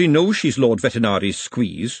 "Everybody knows she's Lord Vetinari's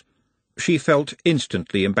squeeze." She felt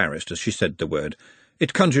instantly embarrassed as she said the word.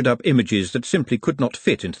 It conjured up images that simply could not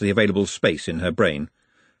fit into the available space in her brain.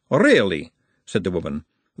 "Really?" said the woman.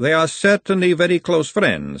 "They are certainly very close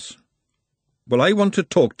friends." "Well, I want to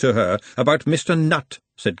talk to her about Mr. Nutt,"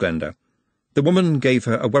 said Glenda. The woman gave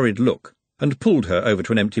her a worried look and pulled her over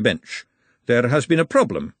to an empty bench. "There has been a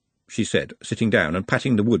problem," she said, sitting down and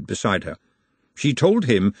patting the wood beside her. "She told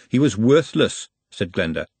him he was worthless," said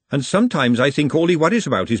Glenda, "and sometimes I think all he worries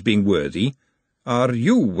about is being worthy." "Are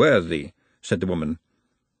you worthy?" said the woman.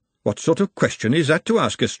 "What sort of question is that to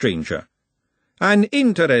ask a stranger?" "An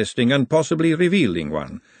interesting and possibly revealing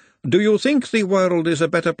one. Do you think the world is a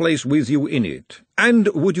better place with you in it? And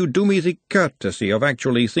would you do me the courtesy of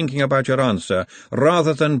actually thinking about your answer,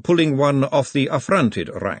 rather than pulling one off the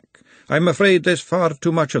affronted rack? I'm afraid there's far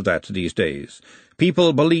too much of that these days.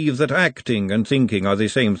 People believe that acting and thinking are the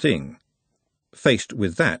same thing." Faced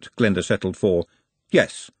with that, Glenda settled for,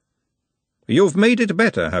 "Yes." "You've made it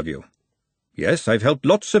better, have you?" "Yes, I've helped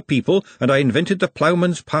lots of people, and I invented the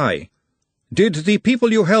ploughman's pie." "Did the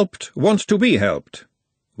people you helped want to be helped?"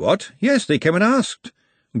 "What? Yes, they came and asked."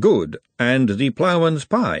 "Good. And the ploughman's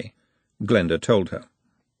pie?" Glenda told her.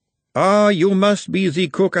 "Ah, you must be the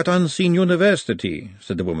cook at Unseen University,"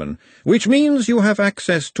 said the woman, "which means you have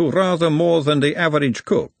access to rather more than the average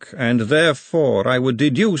cook, and therefore I would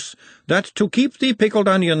deduce that to keep the pickled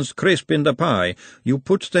onions crisp in the pie, you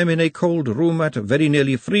put them in a cold room at very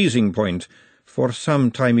nearly freezing point for some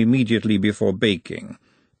time immediately before baking,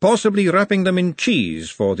 possibly wrapping them in cheese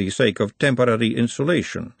for the sake of temporary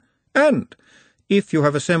insulation. And if you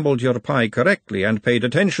have assembled your pie correctly and paid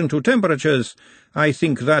attention to temperatures, I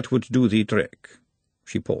think that would do the trick."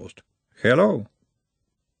 She paused. "Hello."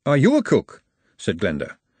 "Are you a cook?" said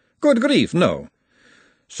Glenda. "Good grief, no."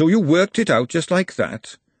 "So you worked it out just like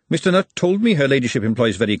that? Mr. Nutt told me her ladyship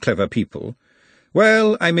employs very clever people."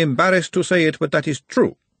 "Well, I'm embarrassed to say it, but that is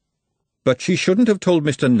true." "But she shouldn't have told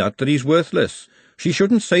Mr. Nutt that he's worthless. She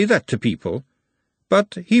shouldn't say that to people."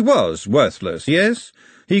 "But he was worthless, yes?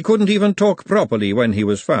 He couldn't even talk properly when he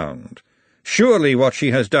was found. Surely what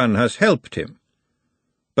she has done has helped him."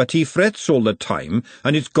 "But he frets all the time,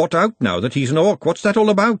 and it's got out now that he's an orc. What's that all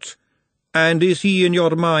about? And is he, in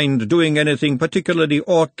your mind, doing anything particularly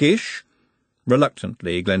orcish?"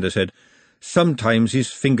 Reluctantly, Glenda said, "Sometimes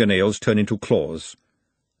his fingernails turn into claws."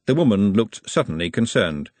 The woman looked suddenly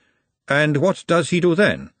concerned. "And what does he do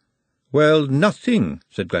then?" "Well, nothing,"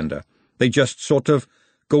 said Glenda. "They just sort of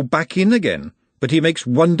go back in again. But he makes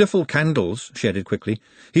wonderful candles," she added quickly.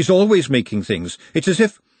 "He's always making things. It's as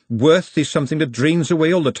if worth is something that drains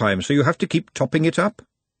away all the time, so you have to keep topping it up."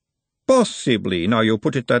 "Possibly, now you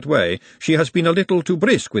put it that way, she has been a little too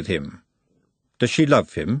brisk with him." "Does she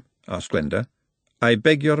love him?" asked Glenda. "I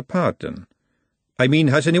beg your pardon. I mean,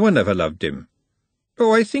 has anyone ever loved him?"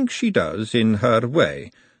 "Oh, I think she does, in her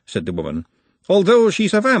way," said the woman. "Although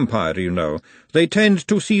she's a vampire, you know, they tend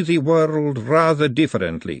to see the world rather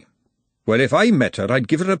differently." "Well, if I met her, I'd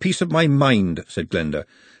give her a piece of my mind," said Glenda,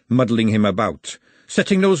 muddling him about.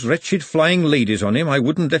 "Setting those wretched flying ladies on him, I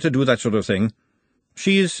wouldn't let her do that sort of thing."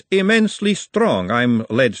 "She's immensely strong, I'm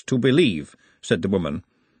led to believe," said the woman.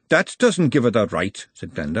 "That doesn't give her the right,"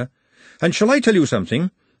 said Glenda. "And shall I tell you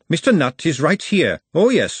something? Mr. Nutt is right here. Oh,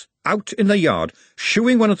 yes, out in the yard,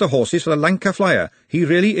 shoeing one of the horses for the Lanka Flyer. He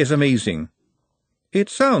really is amazing." "It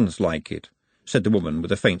sounds like it," said the woman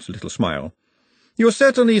with a faint little smile. "You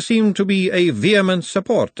certainly seem to be a vehement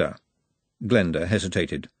supporter." Glenda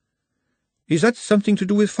hesitated. "Is that something to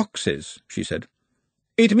do with foxes?" she said.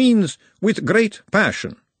 "It means with great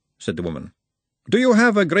passion," said the woman. "Do you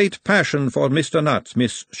have a great passion for Mr. Nutt,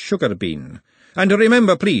 Miss Sugarbean? And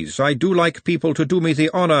remember, please, I do like people to do me the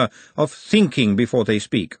honour of thinking before they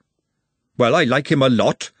speak." "Well, I like him a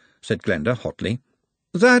lot," said Glenda hotly.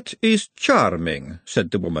 "That is charming,"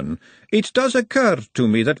 said the woman. "It does occur to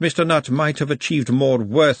me that Mr. Nutt might have achieved more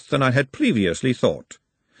worth than I had previously thought."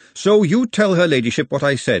 "So you tell her ladyship what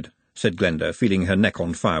I said," said Glenda, feeling her neck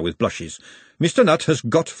on fire with blushes. "Mr. Nutt has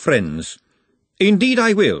got friends." "Indeed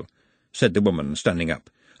I will," said the woman, standing up.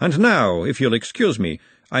 "And now, if you'll excuse me,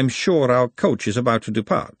 I'm sure our coach is about to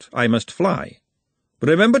depart. I must fly."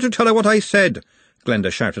 "Remember to tell her what I said,"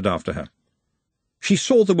 Glenda shouted after her. She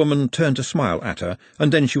saw the woman turn to smile at her,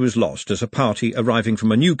 and then she was lost as a party arriving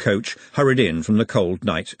from a new coach hurried in from the cold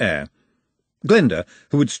night air. Glenda,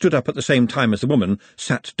 who had stood up at the same time as the woman,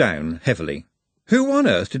 sat down heavily. Who on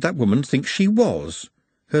earth did that woman think she was?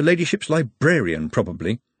 Her ladyship's librarian,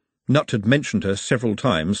 probably. Nutt had mentioned her several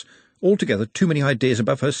times. Altogether too many ideas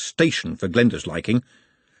above her station for Glenda's liking.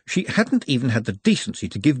 She hadn't even had the decency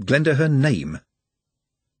to give Glenda her name.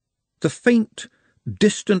 The faint,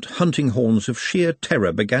 distant hunting horns of sheer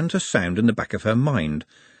terror began to sound in the back of her mind.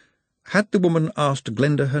 Had the woman asked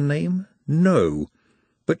Glenda her name? No.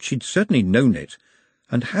 But she'd certainly known it.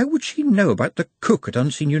 And how would she know about the cook at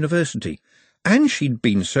Unseen University? And she'd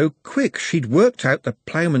been so quick, she'd worked out the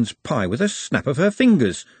ploughman's pie with a snap of her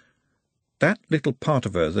fingers. That little part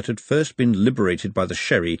of her that had first been liberated by the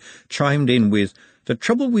sherry chimed in with, "The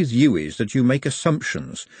trouble with you is that you make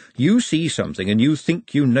assumptions. You see something and you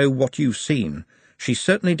think you know what you've seen. She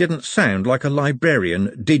certainly didn't sound like a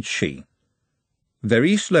librarian, did she?"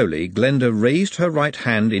 Very slowly Glenda raised her right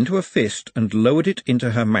hand into a fist and lowered it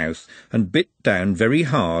into her mouth and bit down very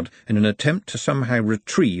hard in an attempt to somehow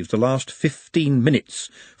retrieve the last 15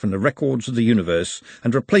 minutes from the records of the universe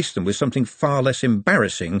and replace them with something far less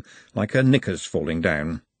embarrassing, like her knickers falling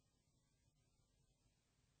down.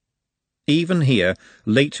 Even here,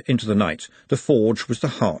 late into the night, the forge was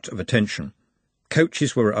the heart of attention.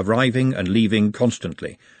 Coaches were arriving and leaving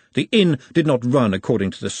constantly. The inn did not run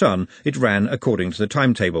according to the sun, it ran according to the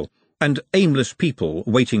timetable, and aimless people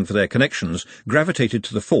waiting for their connections gravitated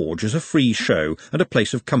to the forge as a free show and a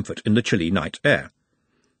place of comfort in the chilly night air.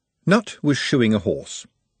 Nutt was shoeing a horse.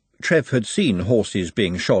 Trev had seen horses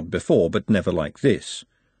being shod before, but never like this.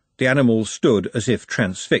 The animal stood as if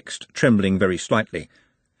transfixed, trembling very slightly.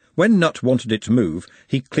 When Nutt wanted it to move,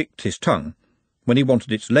 he clicked his tongue. When he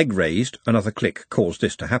wanted its leg raised, another click caused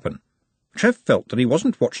this to happen. Trev felt that he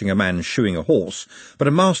wasn't watching a man shoeing a horse, but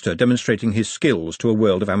a master demonstrating his skills to a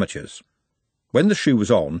world of amateurs. When the shoe was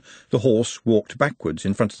on, the horse walked backwards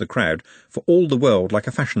in front of the crowd, for all the world like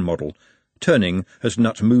a fashion model, turning as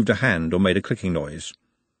Nutt moved a hand or made a clicking noise.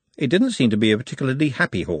 It didn't seem to be a particularly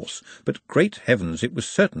happy horse, but great heavens, it was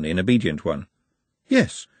certainly an obedient one.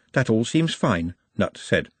 "Yes, that all seems fine," Nutt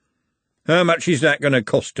said. "How much is that going to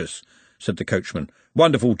cost us?" said the coachman.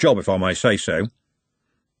 "Wonderful job, if I may say so."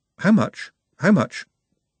 "How much? How much?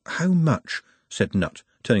 How much?" said Nutt,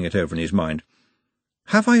 turning it over in his mind.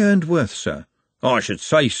 "Have I earned worth, sir?" "I should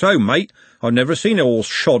say so, mate. I've never seen a horse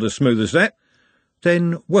shod as smooth as that."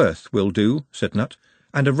 "Then worth will do," said Nutt,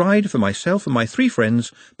 "and a ride for myself and my 3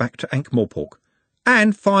 friends back to Ankh-Morpork."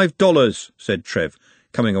 "And $5, said Trev,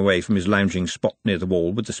 coming away from his lounging spot near the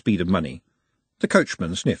wall with the speed of money. The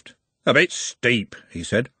coachman sniffed. "A bit steep," he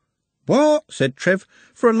said. "What?" said Trev.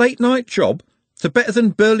 "For a late-night job? To better than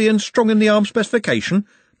Burley and Strong in the arm specification?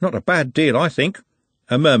 Not a bad deal, I think."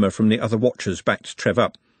 A murmur from the other watchers backed Trev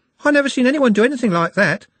up. "I never seen anyone do anything like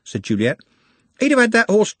that," said Juliet. "He'd have had that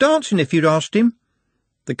horse dancing if you'd asked him."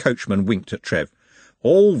 The coachman winked at Trev.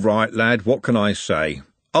 "All right, lad, what can I say?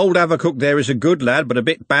 Old Havercook there is a good lad, but a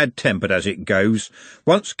bit bad-tempered as it goes.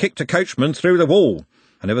 Once kicked a coachman through the wall.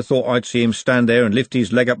 I never thought I'd see him stand there and lift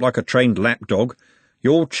his leg up like a trained lapdog.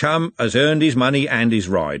 Your chum has earned his money and his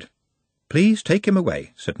ride." "Please take him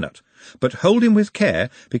away," said Nut, "but hold him with care,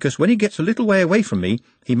 because when he gets a little way away from me,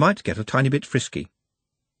 he might get a tiny bit frisky."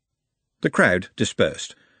 The crowd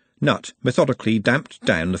dispersed. Nut methodically damped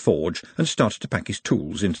down the forge and started to pack his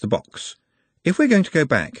tools into the box. "If we're going to go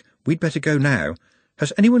back, we'd better go now.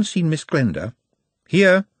 Has anyone seen Miss Glenda?"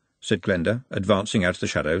 "Here," said Glenda, advancing out of the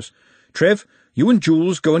shadows. "Trev, you and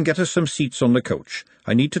Jules go and get us some seats on the coach.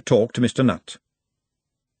 I need to talk to Mr. Nut."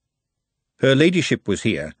 "Her ladyship was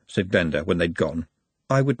here," said Glenda when they'd gone.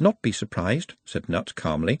 "I would not be surprised," said Nut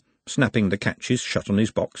calmly, snapping the catches shut on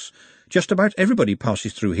his box. "Just about everybody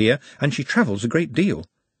passes through here, and she travels a great deal."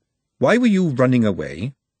 "Why were you running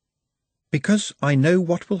away?" "Because I know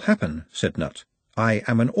what will happen," said Nut. "I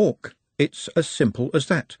am an orc. It's as simple as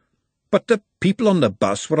that." "But the people on the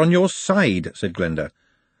bus were on your side," said Glenda.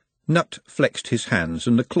 Nut flexed his hands,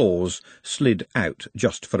 and the claws slid out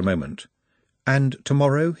just for a moment. "And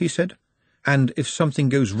tomorrow," he said, "and if something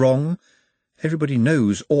goes wrong, everybody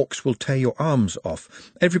knows orcs will tear your arms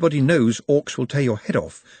off. Everybody knows orcs will tear your head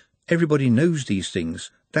off. Everybody knows these things.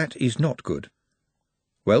 That is not good."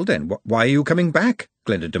 "Well then, why are you coming back?"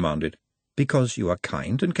 Glenda demanded. "Because you are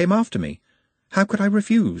kind and came after me. How could I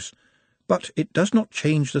refuse? But it does not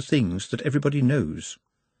change the things that everybody knows."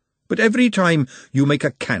 "But every time you make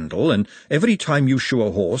a candle, and every time you shoe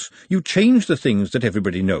a horse, you change the things that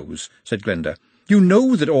everybody knows," said Glenda. "You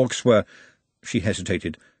know that orcs were—" She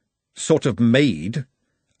hesitated. "Sort of made."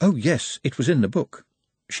 "Oh, yes, it was in the book."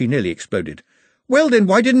 She nearly exploded. "Well, then,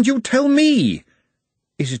 why didn't you tell me?"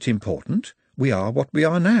 "Is it important? We are what we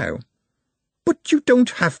are now." "But you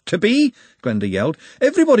don't have to be," Glenda yelled.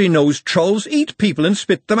 "Everybody knows trolls eat people and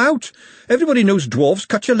spit them out. Everybody knows dwarfs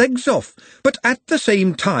cut your legs off. But at the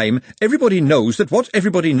same time, everybody knows that what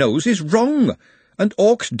everybody knows is wrong. And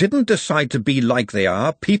orcs didn't decide to be like they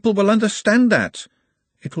are. People will understand that."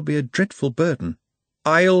 "It will be a dreadful burden."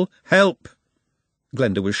 "I'll help."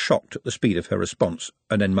 Glenda was shocked at the speed of her response,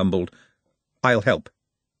 and then mumbled, "I'll help."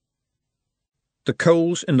 The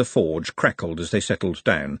coals in the forge crackled as they settled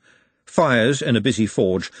down. Fires in a busy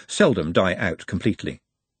forge seldom die out completely.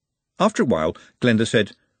 After a while, Glenda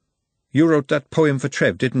said, "You wrote that poem for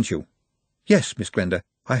Trev, didn't you?" "Yes, Miss Glenda.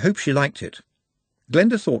 I hope she liked it."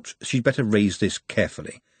 Glenda thought she'd better raise this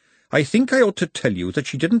carefully. "I think I ought to tell you that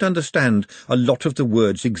she didn't understand a lot of the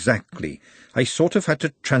words exactly. I sort of had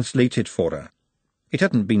to translate it for her." It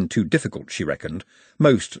hadn't been too difficult, she reckoned.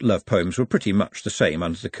 Most love poems were pretty much the same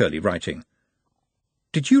under the curly writing.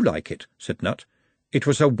 "Did you like it?" said Nut. "It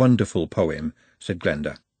was a wonderful poem," said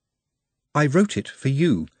Glenda. "I wrote it for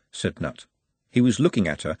you," said Nut. He was looking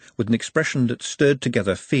at her with an expression that stirred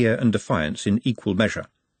together fear and defiance in equal measure.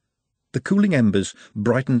 The cooling embers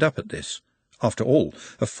brightened up at this. After all,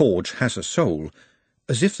 a forge has a soul.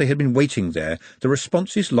 As if they had been waiting there, the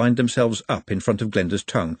responses lined themselves up in front of Glenda's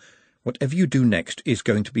tongue. Whatever you do next is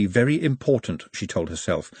going to be very important, she told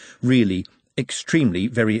herself. Really, extremely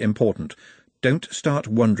very important. Don't start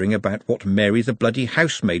wondering about what Mary the bloody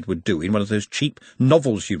housemaid would do in one of those cheap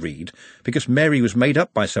novels you read, because Mary was made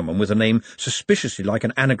up by someone with a name suspiciously like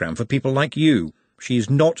an anagram for people like you. She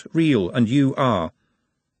is not real, and you are.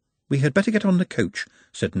 "We had better get on the coach,"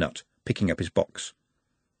 said Nut, picking up his box.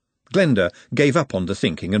 Glenda gave up on the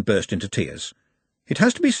thinking and burst into tears. It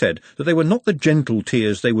has to be said that they were not the gentle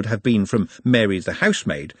tears they would have been from Mary the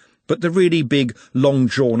housemaid, but the really big,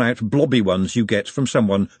 long-drawn-out, blobby ones you get from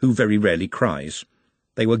someone who very rarely cries.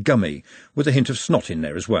 They were gummy, with a hint of snot in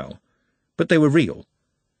there as well. But they were real.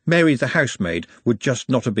 Mary the housemaid would just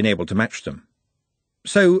not have been able to match them.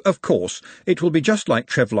 So, of course, it will be just like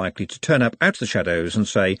Trev likely to turn up out of the shadows and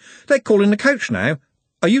say, "They're calling the coach now.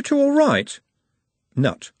 Are you two all right?"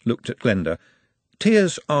 Nut looked at Glenda.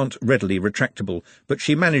 Tears aren't readily retractable, but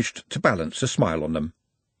she managed to balance a smile on them.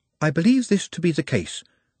 "I believe this to be the case,"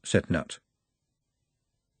 said Nut.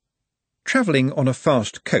 Travelling on a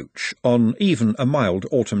fast coach, on even a mild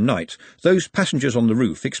autumn night, those passengers on the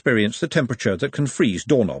roof experience the temperature that can freeze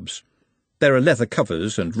doorknobs. There are leather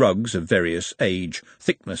covers and rugs of various age,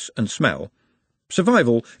 thickness and smell.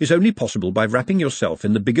 Survival is only possible by wrapping yourself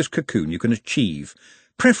in the biggest cocoon you can achieve,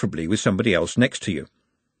 preferably with somebody else next to you.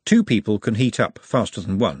 2 people can heat up faster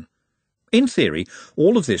than 1. In theory,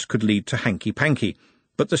 all of this could lead to hanky-panky,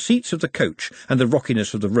 but the seats of the coach and the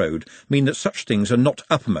rockiness of the road mean that such things are not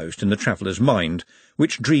uppermost in the traveller's mind,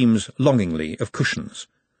 which dreams longingly of cushions.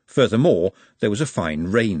 Furthermore, there was a fine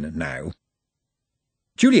rain now.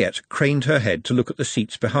 Juliet craned her head to look at the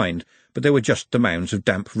seats behind, but they were just the mounds of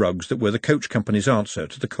damp rugs that were the coach company's answer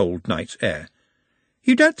to the cold night's air.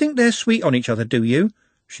 "You don't think they're sweet on each other, do you?"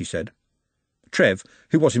 she said. Trev,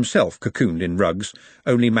 who was himself cocooned in rugs,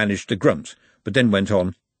 only managed to grunt, but then went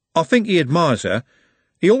on, "I think he admires her.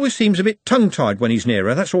 He always seems a bit tongue-tied when he's near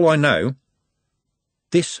her, that's all I know."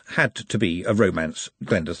 This had to be a romance,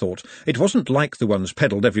 Glenda thought. It wasn't like the ones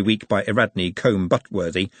peddled every week by Eradney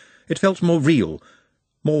Combe-Butworthy. It felt more real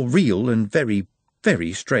and very,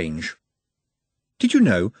 very strange. "Did you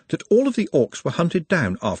know that all of the orcs were hunted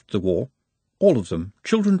down after the war? All of them,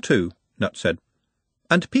 children too," Nut said.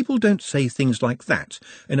 "And people don't say things like that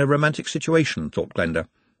in a romantic situation," thought Glenda.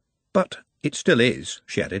 "But it still is,"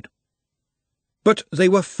 she added. "But they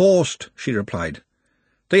were forced," she replied.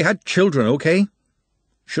 "They had children, okay?"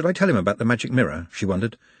 Should I tell him about the magic mirror, she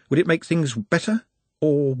wondered. Would it make things better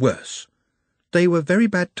or worse? "They were very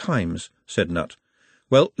bad times," said Nut.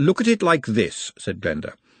 "Well, look at it like this," said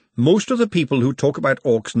Glenda. "Most of the people who talk about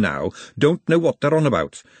orcs now don't know what they're on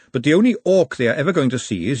about, but the only orc they are ever going to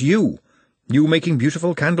see is you. You making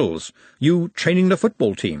beautiful candles. You training the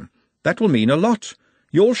football team. That will mean a lot.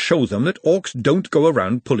 You'll show them that orcs don't go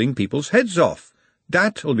around pulling people's heads off.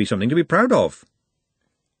 That'll be something to be proud of."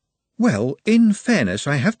 "Well, in fairness,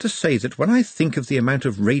 I have to say that when I think of the amount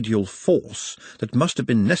of radial force that must have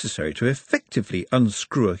been necessary to effectively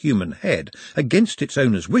unscrew a human head against its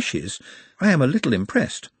owner's wishes, I am a little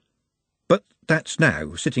impressed. But that's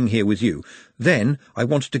now, sitting here with you. Then I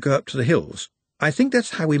wanted to go up to the hills. I think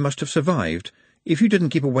that's how we must have survived. If you didn't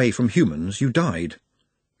keep away from humans, you died."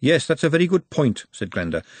 "Yes, that's a very good point," said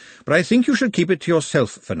Glenda, "but I think you should keep it to yourself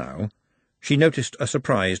for now." She noticed a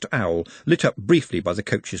surprised owl, lit up briefly by the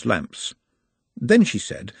coach's lamps. Then she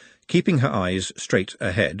said, keeping her eyes straight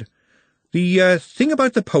ahead, "The thing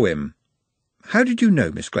about the poem." "How did you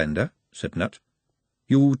know, Miss Glenda?" said Nut.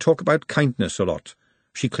 "You talk about kindness a lot."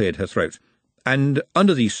 She cleared her throat. "And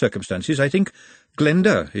under these circumstances, I think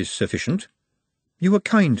Glenda is sufficient." "You are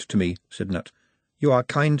kind to me," said Nut. "You are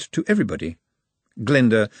kind to everybody."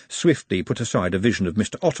 Glenda swiftly put aside a vision of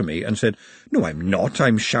Mr. Ottomy and said, "No, I'm not.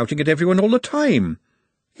 I'm shouting at everyone all the time."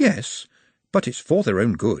 "Yes, but it's for their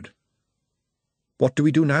own good." "What do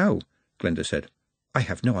we do now?" Glenda said. "I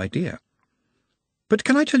have no idea. But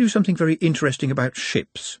can I tell you something very interesting about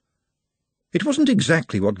ships?" It wasn't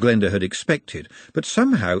exactly what Glenda had expected, but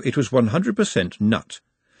somehow it was 100% Nut.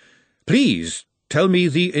 "Please, tell me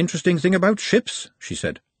the interesting thing about ships," she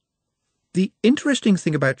said. "The interesting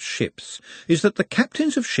thing about ships is that the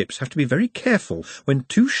captains of ships have to be very careful when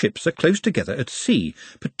two ships are close together at sea,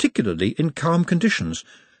 particularly in calm conditions.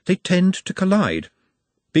 They tend to collide."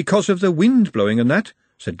 "Because of the wind blowing and that?"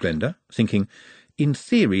 said Glenda, thinking, "In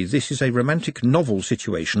theory this is a romantic novel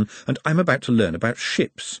situation, and I'm about to learn about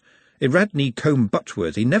ships. Eradney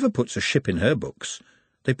Combe-Butworthy never puts a ship in her books.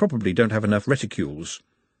 They probably don't have enough reticules."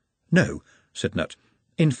 "No," said Nut.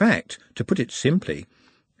 "In fact, to put it simply,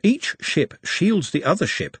 each ship shields the other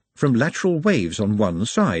ship from lateral waves on one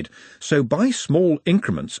side, so by small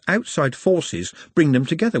increments outside forces bring them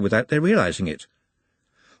together without their realizing it."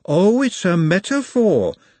 "Oh, it's a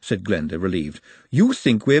metaphor," said Glenda, relieved. "You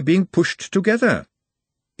think we're being pushed together."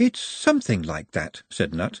 "It's something like that,"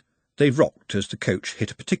 said Nut. They rocked as the coach hit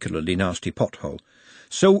a particularly nasty pothole.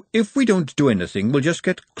 "So if we don't do anything, we'll just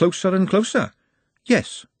get closer and closer."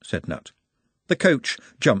 "Yes," said Nut. The coach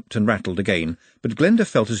jumped and rattled again, but Glenda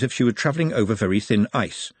felt as if she were travelling over very thin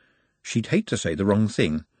ice. She'd hate to say the wrong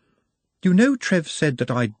thing. "You know Trev said that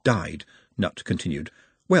I died," Nut continued.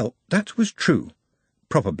 "Well, that was true.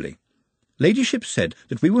 Probably. Ladyship said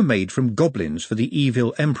that we were made from goblins for the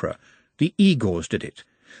evil emperor. The Igors did it.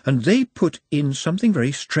 And they put in something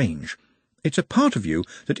very strange. It's a part of you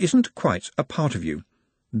that isn't quite a part of you.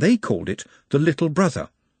 They called it the little brother.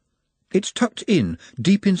 It's tucked in,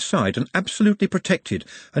 deep inside, and absolutely protected,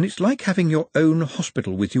 and it's like having your own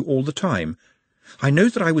hospital with you all the time. I know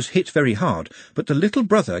that I was hit very hard, but the little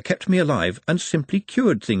brother kept me alive and simply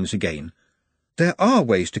cured things again. There are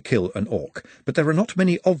ways to kill an orc, but there are not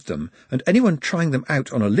many of them, and anyone trying them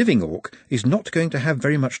out on a living orc is not going to have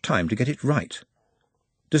very much time to get it right.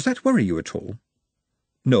 Does that worry you at all?"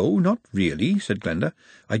 "No, not really," said Glenda.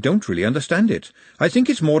 "I don't really understand it. I think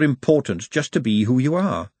it's more important just to be who you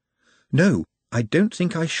are." "No, I don't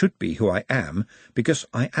think I should be who I am, because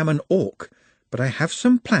I am an orc, but I have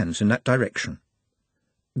some plans in that direction."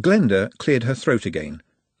 Glenda cleared her throat again.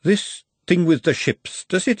 "This thing with the ships,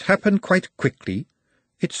 does it happen quite quickly?"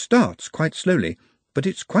 "It starts quite slowly, but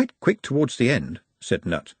it's quite quick towards the end," said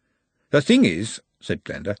Nut. "The thing is," said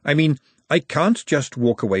Glenda, "I mean, I can't just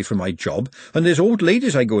walk away from my job, and there's old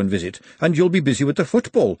ladies I go and visit, and you'll be busy with the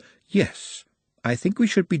football." "Yes, I think we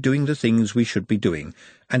should be doing the things we should be doing,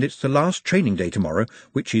 and it's the last training day tomorrow,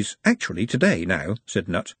 which is actually today now, said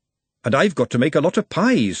Nut. And I've got to make a lot of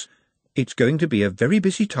pies. It's going to be a very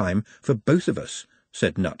busy time for both of us,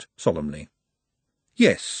 said Nut solemnly.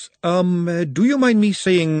 Yes, do you mind me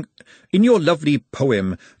saying, in your lovely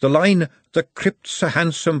poem, the line, "The crypt's a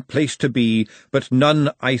handsome place to be, but none,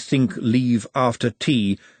 I think, leave after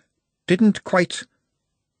tea," didn't quite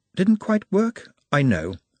work? I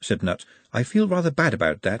know, said Nut. I feel rather bad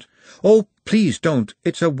about that. Oh, please don't.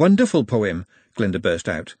 It's a wonderful poem, Glenda burst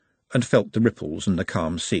out, and felt the ripples in the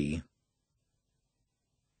calm sea.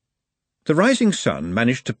 The rising sun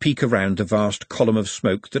managed to peek around the vast column of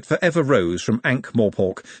smoke that forever rose from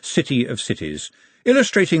Ankh-Morpork, city of cities,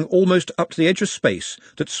 illustrating almost up to the edge of space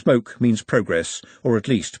that smoke means progress, or at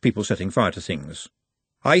least people setting fire to things.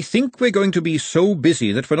 I think we're going to be so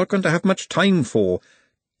busy that we're not going to have much time for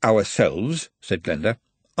ourselves, said Glenda.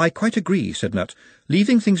 I quite agree, said Nut.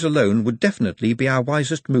 Leaving things alone would definitely be our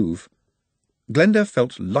wisest move. Glenda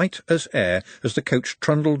felt light as air as the coach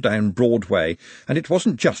trundled down Broadway, and it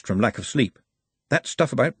wasn't just from lack of sleep. That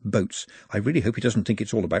stuff about boats, I really hope he doesn't think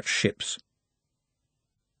it's all about ships.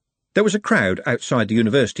 There was a crowd outside the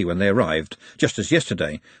university when they arrived, just as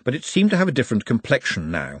yesterday, but it seemed to have a different complexion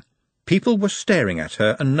now. People were staring at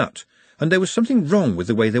her and Nut, and there was something wrong with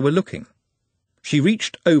the way they were looking. She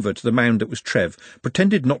reached over to the mound that was Trev,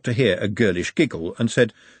 pretended not to hear a girlish giggle, and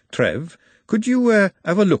said, "Trev, could you have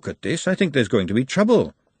a look at this? I think there's going to be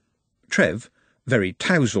trouble." Trev, very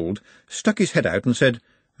tousled, stuck his head out and said,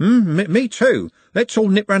 Me too. Let's all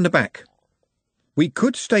nip round the back." "We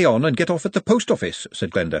could stay on and get off at the post office," said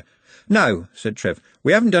Glenda. "No," said Trev,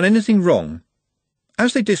 "we haven't done anything wrong."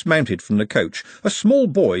 As they dismounted from the coach, a small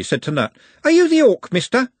boy said to Nut, "Are you the Orc,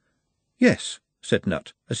 mister?" "Yes," said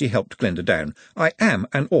Nut, as he helped Glenda down. "I am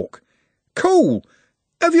an Orc." "Cool!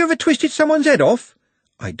 Have you ever twisted someone's head off?"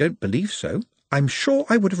 "I don't believe so. I'm sure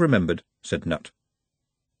I would have remembered," said Nut.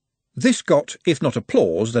 This got, if not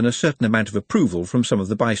applause, then a certain amount of approval from some of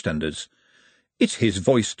the bystanders. "It's his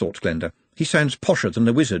voice," thought Glenda. "He sounds posher than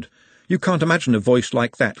the wizard. You can't imagine a voice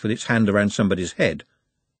like that with its hand around somebody's head."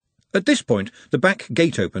 At this point the back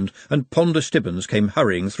gate opened, and Ponder Stibbons came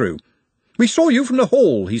hurrying through. "We saw you from the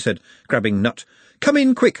hall," he said, grabbing Nut. "Come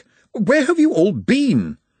in quick. Where have you all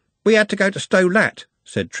been?" "We had to go to Stow Lat,"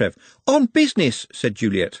 said Trev. "On business," said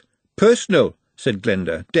Juliet. "Personal," said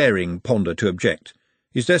Glenda, daring Ponder to object.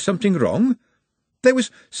 "Is there something wrong?" "There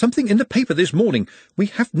was something in the paper this morning. We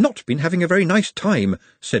have not been having a very nice time,"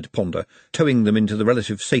 said Ponder, towing them into the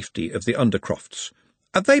relative safety of the Undercrofts.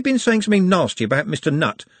 "Have they been saying something nasty about Mr.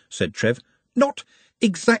 Nut?" said Trev. "Not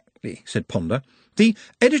exactly," said Ponder. "The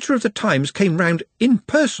editor of the Times came round in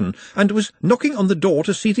person and was knocking on the door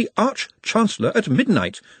to see the Arch-Chancellor at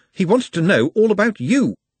midnight. He wanted to know all about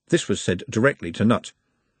you." This was said directly to Nut.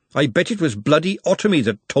 "I bet it was bloody Otomy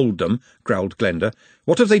that told them," growled Glenda.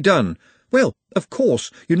 "What have they done?" "Well, of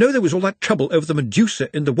course, you know there was all that trouble over the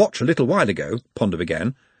Medusa in the watch a little while ago," Ponder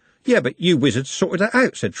began. "Yeah, but you wizards sorted that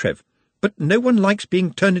out," said Trev. "But no one likes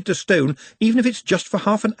being turned into stone, even if it's just for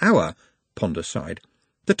half an hour," Ponder sighed.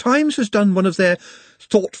 "The Times has done one of their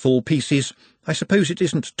thoughtful pieces. I suppose it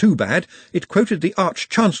isn't too bad. It quoted the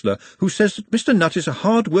Arch-Chancellor, who says that Mr. Nut is a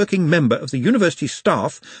hard-working member of the university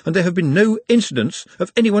staff, and there have been no incidents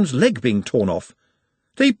of anyone's leg being torn off."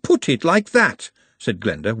 "They put it like that," said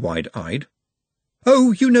Glenda, wide-eyed.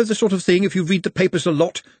 "Oh, you know the sort of thing if you read the papers a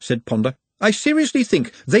lot," said Ponder. "I seriously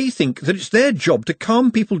think they think that it's their job to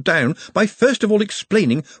calm people down by first of all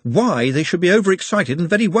explaining why they should be overexcited and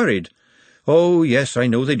very worried." "Oh, yes, I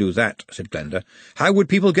know they do that," said Glenda. "How would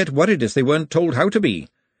people get worried if they weren't told how to be?"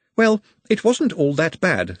 "Well, it wasn't all that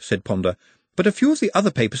bad," said Ponder, "but a few of the other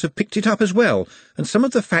papers have picked it up as well, and some of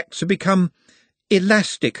the facts have become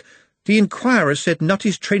elastic. The Inquirer said Nut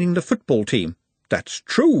is training the football team." "That's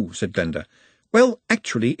true," said Glenda. "Well,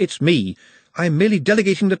 actually, it's me. I'm merely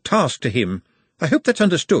delegating the task to him. I hope that's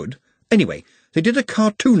understood. Anyway, they did a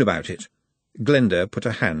cartoon about it." Glenda put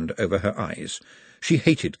a hand over her eyes. She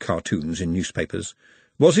hated cartoons in newspapers.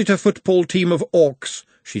 "Was it a football team of orcs?"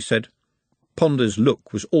 she said. Ponder's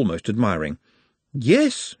look was almost admiring.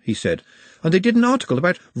 "Yes," he said, "and they did an article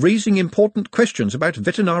about raising important questions about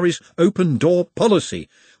Veterinary's open-door policy,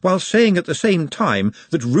 while saying at the same time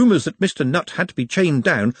that rumours that Mr. Nut had to be chained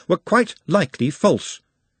down were quite likely false."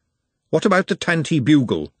 "What about the Tanty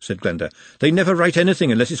Bugle?" said Glenda. "They never write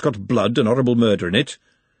anything unless it's got blood and horrible murder in it."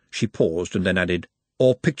 She paused and then added,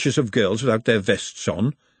 "Or pictures of girls without their vests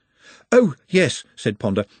on." "Oh, yes," said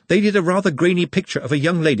Ponder. "They did a rather grainy picture of a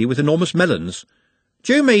young lady with enormous melons."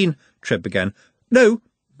 "Do you mean—" Trev began. "No,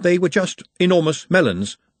 they were just enormous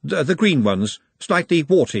melons. The green ones, slightly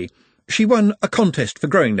warty. She won a contest for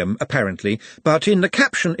growing them, apparently, but in the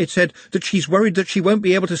caption it said that she's worried that she won't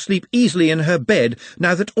be able to sleep easily in her bed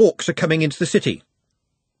now that orcs are coming into the city.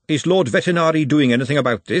 Is Lord Vetinari doing anything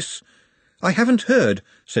about this? I haven't heard,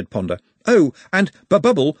 said Ponder. Oh, and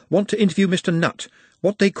Bubble want to interview Mr. Nutt,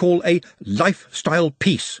 what they call a lifestyle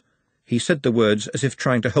piece. He said the words as if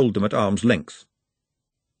trying to hold them at arm's length.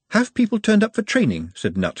 Have people turned up for training?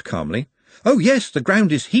 Said Nutt calmly. Oh, yes, the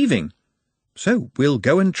ground is heaving. So we'll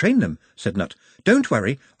go and train them, said Nutt. Don't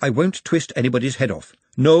worry, I won't twist anybody's head off.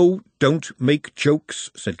 No, don't make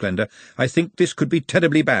jokes, said Glenda. I think this could be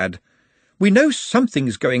terribly bad. We know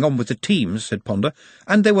something's going on with the teams, said Ponder,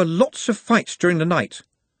 and there were lots of fights during the night.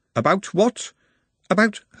 About what?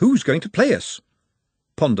 About who's going to play us.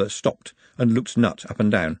 Ponder stopped and looked Nutt up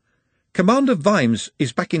and down. Commander Vimes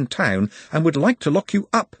is back in town and would like to lock you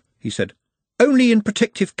up, he said. Only in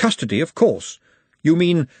protective custody, of course. You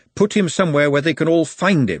mean put him somewhere where they can all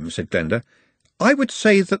find him, said Glenda. I would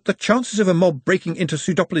say that the chances of a mob breaking into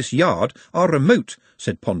Pseudopolis Yard are remote,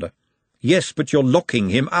 said Ponder. Yes, but you're locking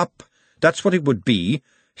him up. That's what it would be.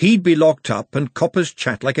 He'd be locked up and coppers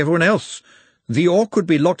chat like everyone else. The orc would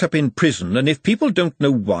be locked up in prison, and if people don't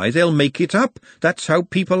know why, they'll make it up. That's how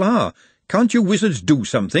people are. Can't you wizards do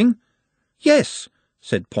something? Yes,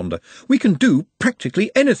 said Ponder. We can do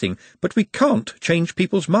practically anything, but we can't change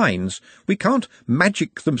people's minds. We can't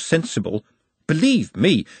magic them sensible. Believe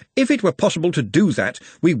me, if it were possible to do that,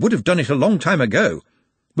 we would have done it a long time ago.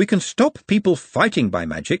 We can stop people fighting by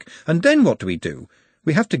magic, and then what do?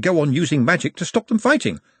 We have to go on using magic to stop them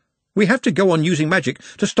fighting. We have to go on using magic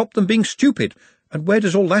to stop them being stupid, and where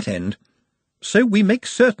does all that end? So we make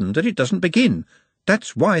certain that it doesn't begin.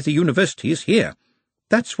 That's why the university is here.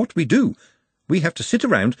 That's what we do. We have to sit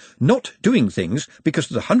around not doing things because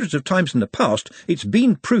the hundreds of times in the past it's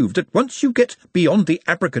been proved that once you get beyond the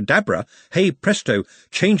abracadabra, hey presto,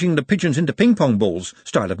 changing the pigeons into ping-pong balls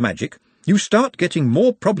style of magic, you start getting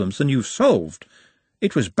more problems than you've solved.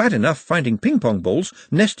 It was bad enough finding ping-pong balls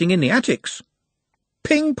nesting in the attics.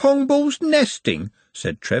 Ping-pong balls nesting,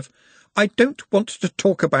 said Trev. I don't want to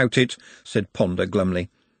talk about it, said Ponder glumly.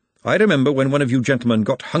 I remember when one of you gentlemen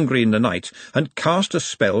got hungry in the night and cast a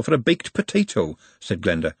spell for a baked potato, said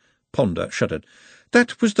Glenda. Ponder shuddered.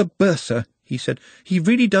 That was the Bertha, he said. He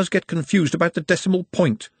really does get confused about the decimal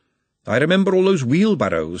point. I remember all those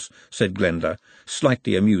wheelbarrows, said Glenda,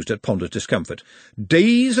 slightly amused at Ponder's discomfort.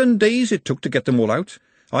 Days and days it took to get them all out.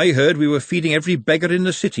 I heard we were feeding every beggar in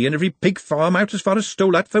the city and every pig farm out as far as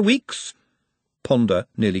Stolat for weeks. Ponder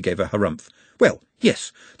nearly gave a harumph. Well,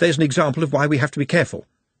 yes, there's an example of why we have to be careful.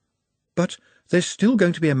 But there's still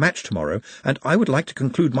going to be a match tomorrow, and I would like to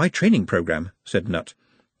conclude my training programme, said Nutt.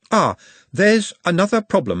 Ah, there's another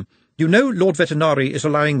problem. You know Lord Vetinari is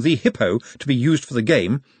allowing the hippo to be used for the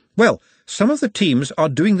game. Well, some of the teams are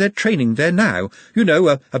doing their training there now. You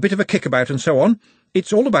know, a bit of a kickabout and so on.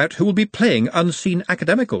 It's all about who will be playing unseen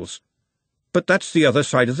Academicals. But that's the other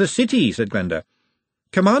side of the city, said Glenda.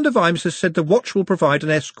 Commander Vimes has said the watch will provide an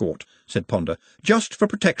escort, said Ponder. Just for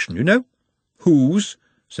protection, you know. Whose?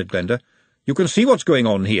 Said Glenda. You can see what's going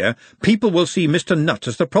on here. People will see Mr. Nutt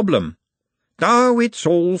as the problem. Oh, it's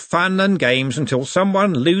all fun and games until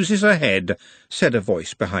someone loses a head, said a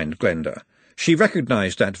voice behind Glenda. She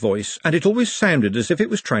recognised that voice, and it always sounded as if it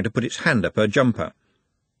was trying to put its hand up her jumper.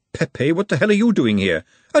 Pepe, what the hell are you doing here?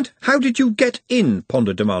 And how did you get in?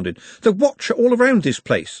 Ponder demanded. The watch are all around this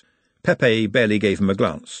place. Pepe barely gave him a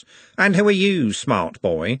glance. And who are you, smart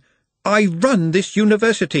boy? I run this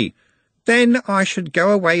university. Then I should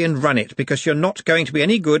go away and run it, because you're not going to be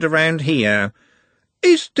any good around here.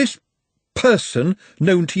 Is this person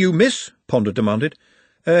known to you, miss? Ponder demanded.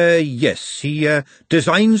 Yes, he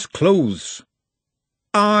designs clothes.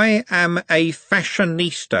 I am a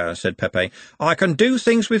fashionista, said Pepe. I can do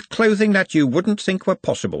things with clothing that you wouldn't think were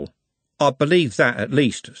possible. I believe that, at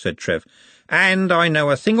least, said Trev. And I know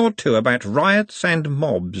a thing or two about riots and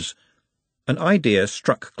mobs. An idea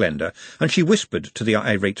struck Glenda, and she whispered to the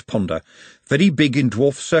irate Ponder. Very big in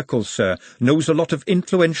dwarf circles, sir. Knows a lot of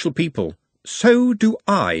influential people. So do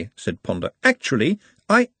I, said Ponder. Actually,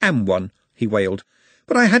 I am one, he wailed.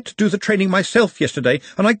 But I had to do the training myself yesterday,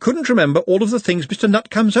 and I couldn't remember all of the things Mr. Nutt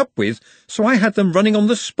comes up with, so I had them running on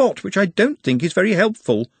the spot, which I don't think is very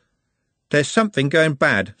helpful. There's something going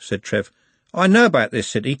bad, said Trev. I know about this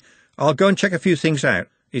city. I'll go and check a few things out.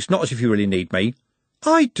 It's not as if you really need me.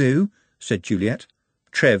 I do, said Juliet.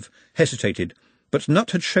 Trev hesitated, but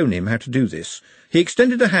Nutt had shown him how to do this. He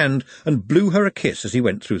extended a hand and blew her a kiss as he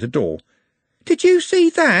went through the door. Did you see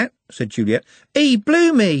that? Said Juliet. He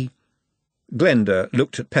blew me. Glenda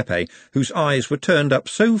looked at Pepe, whose eyes were turned up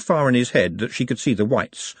so far in his head that she could see the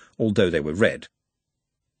whites, although they were red.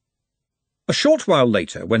 A short while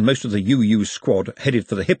later, when most of the UU squad headed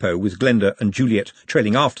for the Hippo with Glenda and Juliet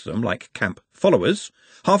trailing after them like camp followers,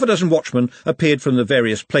 half a dozen watchmen appeared from the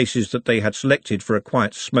various places that they had selected for a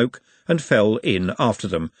quiet smoke and fell in after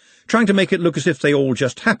them, trying to make it look as if they all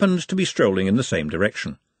just happened to be strolling in the same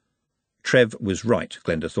direction. Trev was right,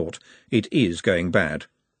 Glenda thought. It is going bad.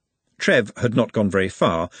 Trev had not gone very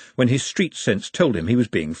far when his street sense told him he was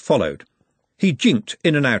being followed. He jinked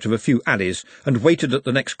in and out of a few alleys and waited at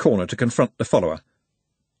the next corner to confront the follower.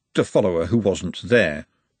 The follower who wasn't there.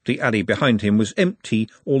 The alley behind him was empty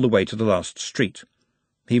all the way to the last street.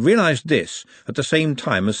 He realised this at the same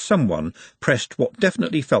time as someone pressed what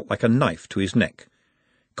definitely felt like a knife to his neck.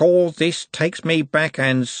 "'Cause this takes me back,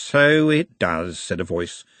 and so it does," said a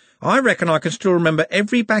voice. "I reckon I can still remember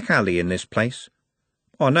every back alley in this place."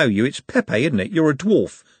 "I know you, it's Pepe, isn't it? You're a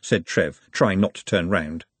dwarf," said Trev, trying not to turn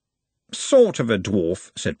round. "Sort of a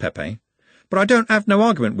dwarf," said Pepe. "But I don't have no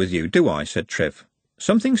argument with you, do I?" said Trev.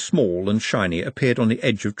 Something small and shiny appeared on the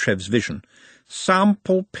edge of Trev's vision.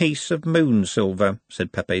 "Sample piece of moon silver,"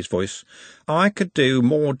 said Pepe's voice. "I could do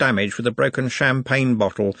more damage with a broken champagne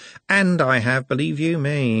bottle, and I have, believe you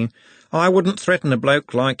me. I wouldn't threaten a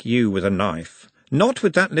bloke like you with a knife. Not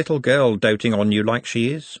with that little girl doting on you like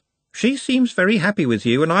she is. She seems very happy with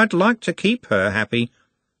you, and I'd like to keep her happy."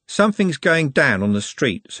 "Something's going down on the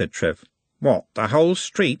street," said Trev. "What, the whole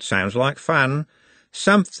street? Sounds like fun."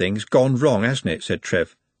 "Something's gone wrong, hasn't it?" said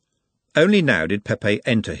Trev. Only now did Pepe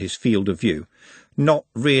enter his field of view. "Not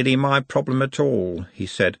really my problem at all," he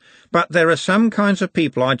said, "but there are some kinds of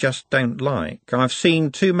people I just don't like. I've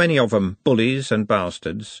seen too many of 'em, bullies and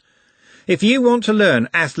bastards. If you want to learn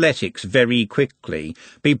athletics very quickly,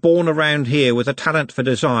 be born around here with a talent for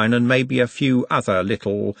design and maybe a few other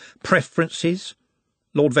little preferences.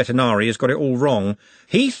 Lord Vetinari has got it all wrong.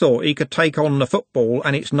 He thought he could take on the football,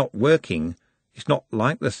 and it's not working. It's not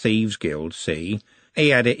like the Thieves' Guild, see? He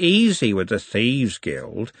had it easy with the Thieves'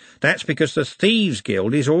 Guild. That's because the Thieves'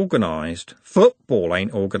 Guild is organised. Football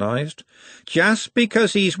ain't organised. Just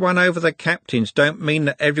because he's won over the captains don't mean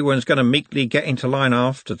that everyone's going to meekly get into line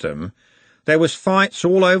after them. There was fights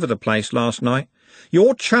all over the place last night.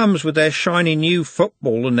 Your chums with their shiny new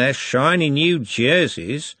football and their shiny new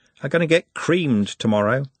jerseys are going to get creamed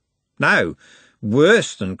tomorrow. No,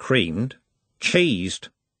 worse than creamed. Cheesed."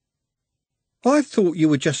 "I thought you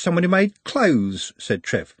were just someone who made clothes," said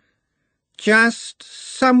Trev. "Just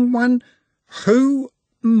someone who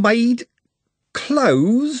made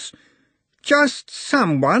clothes? Just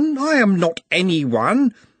someone? I am not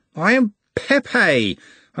anyone. I am Pepe,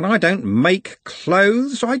 and I don't make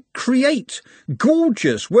clothes. I create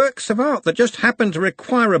gorgeous works of art that just happen to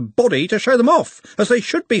require a body to show them off, as they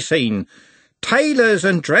should be seen. Tailors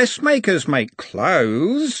and dressmakers make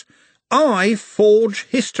clothes. I forge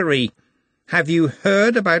history. Have you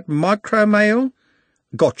heard about micromail?"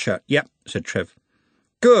 "Gotcha, yep," said Trev.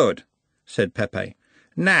 "Good," said Pepe.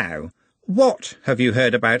 "Now, what have you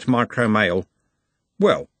heard about micromail?"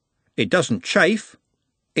 "Well, it doesn't chafe.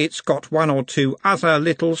 It's got one or two other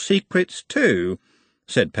little secrets too,"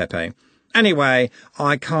 said Pepe. "Anyway,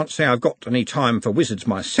 I can't say I've got any time for wizards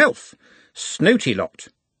myself. Snooty lot.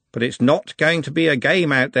 But it's not going to be a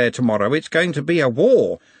game out there tomorrow, it's going to be a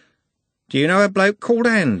war. Do you know a bloke called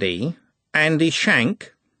Andy? Andy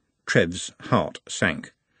Shank?" Trev's heart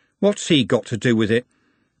sank. "What's he got to do with it?"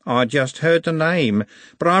 "I just heard the name,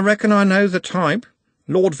 but I reckon I know the type.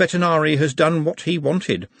 Lord Vetinari has done what he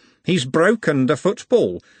wanted. He's broken the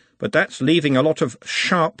football, but that's leaving a lot of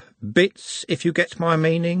sharp bits, if you get my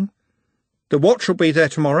meaning." "The watch will be there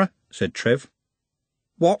tomorrow," said Trev.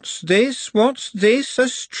 What's this? A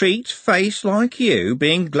street face like you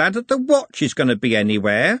being glad that the watch is going to be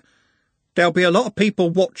anywhere? There'll be a lot of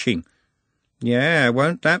people watching." "Yeah,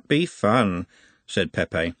 won't that be fun?" said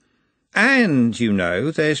Pepe. "And, you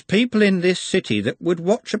know, there's people in this city that would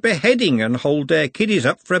watch a beheading and hold their kiddies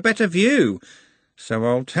up for a better view. So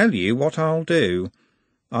I'll tell you what I'll do.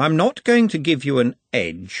 I'm not going to give you an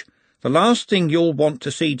edge. The last thing you'll want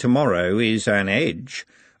to see tomorrow is an edge.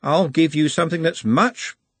 I'll give you something that's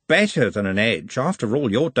much better than an edge. After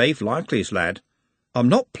all, you're Dave Likely's lad." "I'm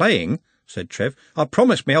not playing," said Trev. "I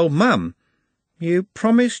promised me old mum." "You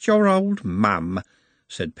promised your old mum,"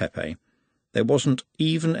 said Pepe. There wasn't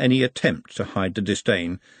even any attempt to hide the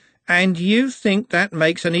disdain. "And you think that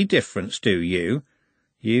makes any difference, do you?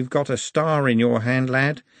 You've got a star in your hand,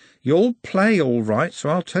 lad. You'll play all right, so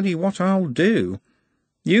I'll tell you what I'll do.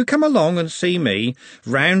 You come along and see me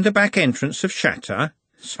round the back entrance of Shatter.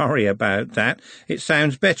 Sorry about that. It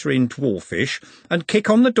sounds better in Dwarfish. And kick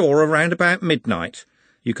on the door around about midnight.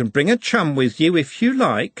 You can bring a chum with you if you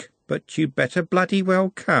like, but you'd better bloody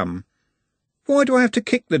well come." "Why do I have to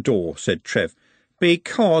kick the door?" said Trev.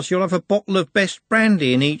 "Because you'll have a bottle of best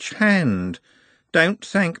brandy in each hand. Don't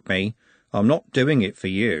thank me. I'm not doing it for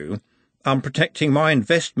you. I'm protecting my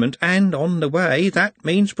investment, and on the way that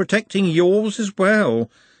means protecting yours as well.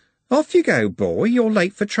 Off you go, boy, you're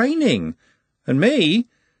late for training. And me,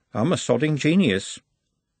 I'm a sodding genius."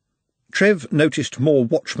 Trev noticed more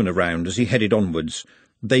watchmen around as he headed onwards.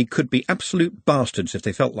 They could be absolute bastards if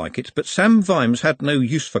they felt like it, but Sam Vimes had no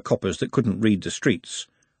use for coppers that couldn't read the streets.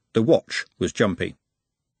 The watch was jumpy.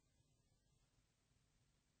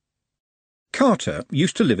 Carter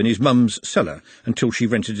used to live in his mum's cellar until she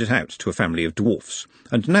rented it out to a family of dwarfs,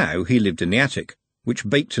 and now he lived in the attic, which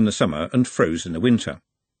baked in the summer and froze in the winter.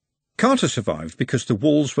 Carter survived because the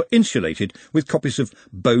walls were insulated with copies of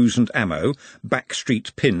Bows and Ammo,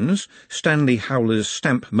 Backstreet Pins, Stanley Howler's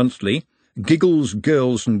Stamp Monthly, Giggles,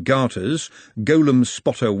 Girls and Garters, Golem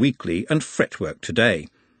Spotter Weekly, and Fretwork Today.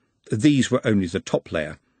 These were only the top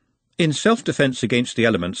layer. In self-defence against the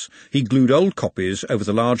elements, he glued old copies over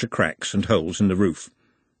the larger cracks and holes in the roof.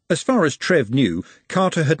 As far as Trev knew,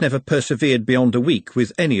 Carter had never persevered beyond a week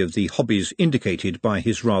with any of the hobbies indicated by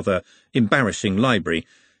his rather embarrassing library,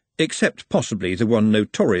 except possibly the one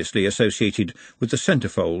notoriously associated with the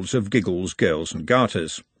centrefolds of Giggles, Girls and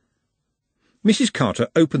Garters. Mrs. Carter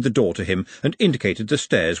opened the door to him and indicated the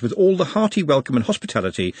stairs with all the hearty welcome and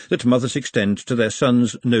hospitality that mothers extend to their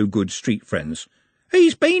sons' no-good street friends.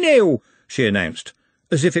 "He's been ill," she announced,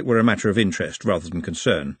 as if it were a matter of interest rather than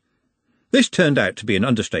concern. This turned out to be an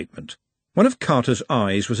understatement. One of Carter's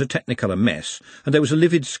eyes was a technicolor mess, and there was a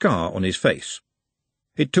livid scar on his face.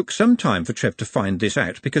 It took some time for Trev to find this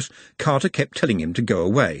out, because Carter kept telling him to go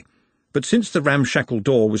away. But since the ramshackle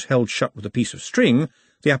door was held shut with a piece of string,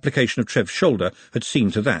 the application of Trev's shoulder had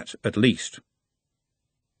seen to that, at least.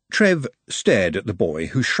 Trev stared at the boy,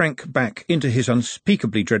 who shrank back into his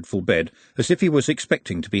unspeakably dreadful bed as if he was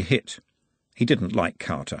expecting to be hit. He didn't like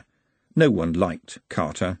Carter. No one liked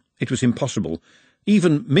Carter. It was impossible.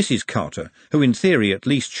 Even Mrs. Carter, who in theory at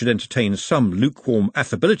least should entertain some lukewarm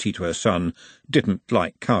affability to her son, didn't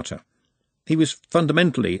like Carter. He was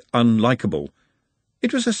fundamentally unlikable.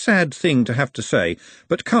 It was a sad thing to have to say,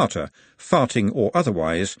 but Carter, farting or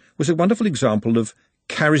otherwise, was a wonderful example of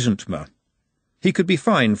charisma. He could be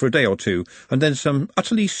fine for a day or two, and then some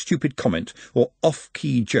utterly stupid comment or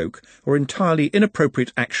off-key joke or entirely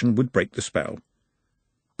inappropriate action would break the spell.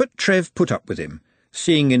 But Trev put up with him,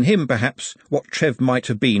 seeing in him perhaps what Trev might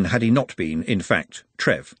have been had he not been, in fact,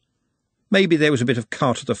 Trev. Maybe there was a bit of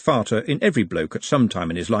Carter the farter in every bloke at some time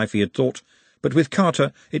in his life, he had thought, but with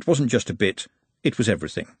Carter it wasn't just a bit, it was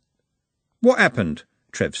everything. "What happened?"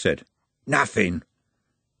 Trev said. "Nothing."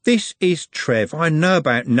 "This is Trev. I know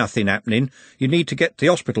about nothing happening. You need to get to the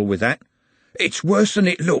hospital with that." "It's worse than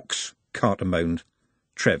it looks," Carter moaned.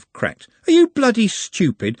 Trev cracked. "Are you bloody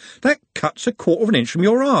stupid? That cut's a quarter of an inch from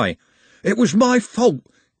your eye." "It was my fault,"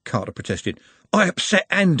 Carter protested. "I upset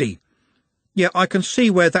Andy." "Yeah, I can see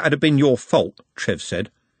where that'd have been your fault," Trev said.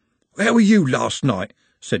 "Where were you last night?"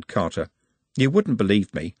 said Carter. "You wouldn't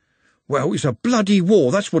believe me." "Well, it was a bloody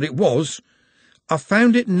war, that's what it was." "I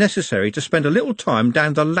found it necessary to spend a little time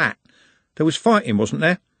down the Lat. There was fighting, wasn't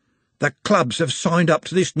there?" "The clubs have signed up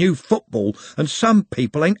to this new football, and some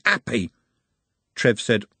people ain't happy." Trev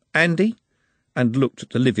said, "Andy?" and looked at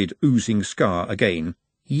the livid, oozing scar again.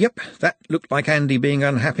 Yep, that looked like Andy being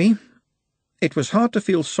unhappy. It was hard to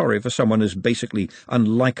feel sorry for someone as basically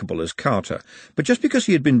unlikable as Carter, but just because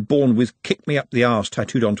he had been born with kick-me-up-the-arse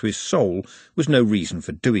tattooed onto his soul was no reason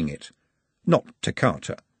for doing it. Not to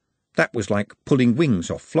Carter. That was like pulling wings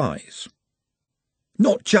off flies.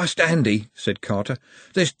 "Not just Andy," said Carter.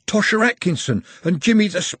 "There's Tosher Atkinson and Jimmy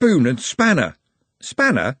the Spoon and Spanner."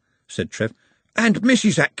 "Spanner?" said Trev. "And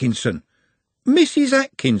Mrs. Atkinson." "Mrs.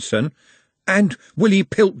 Atkinson?" "And Willie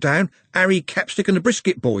Piltdown, Harry Capstick and the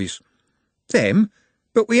Brisket Boys." "Them?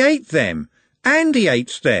 But we ate them. Andy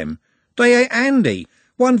hates them. They ate Andy.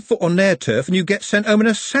 1 foot on their turf and you get sent home in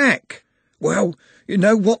a sack." "Well, you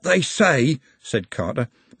know what they say," said Carter.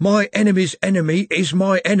 "My enemy's enemy is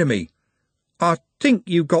my enemy." "I think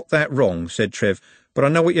you got that wrong," said Trev, "but I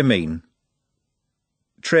know what you mean."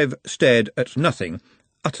 Trev stared at nothing,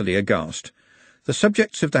 utterly aghast. The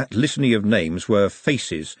subjects of that litany of names were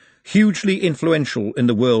faces, hugely influential in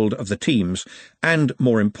the world of the teams, and,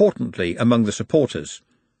 more importantly, among the supporters.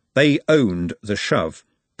 They owned the shove.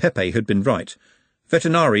 Pepe had been right.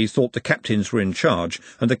 Vetinari thought the captains were in charge,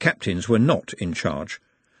 and the captains were not in charge.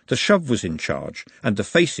 The shove was in charge, and the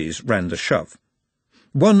faces ran the shove.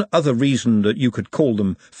 One other reason that you could call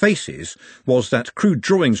them faces was that crude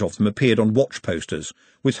drawings of them appeared on watch posters,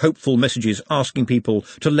 with hopeful messages asking people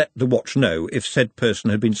to let the watch know if said person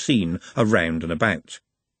had been seen around and about.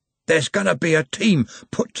 "There's going to be a team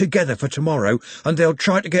put together for tomorrow, and they'll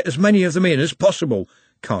try to get as many of them in as possible,"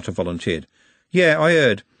 Carter volunteered. "Yeah, I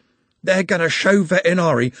heard." "They're going to show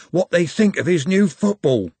Veterinari what they think of his new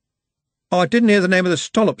football." "I didn't hear the name of the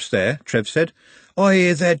Stollops there," Trev said. "I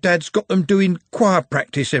hear their dad's got them doing choir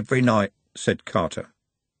practice every night," said Carter.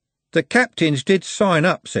 "The captains did sign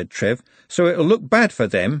up," said Trev, "so it'll look bad for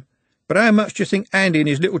them. But how much do you think Andy and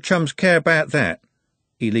his little chums care about that?"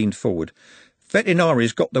 He leaned forward.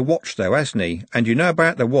 "Veterinari's got the watch, though, hasn't he? And you know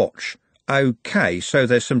about the watch. OK, so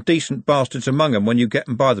there's some decent bastards among 'em when you get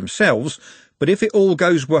 'em by themselves, but if it all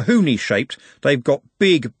goes Wahoonie-shaped, they've got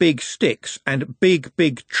big, big sticks and big,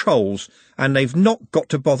 big trolls, and they've not got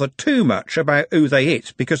to bother too much about who they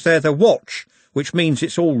hit, because they're the watch, which means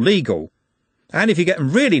it's all legal. And if you get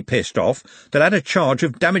 'em really pissed off, they'll add a charge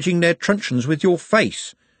of damaging their truncheons with your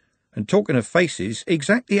face. And talking of faces,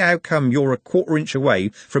 exactly how come you're a quarter-inch away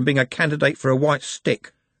from being a candidate for a white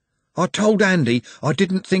stick?" "I told Andy I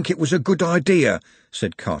didn't think it was a good idea,"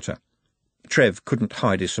 said Carter. Trev couldn't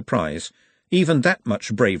hide his surprise. Even that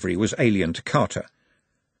much bravery was alien to Carter.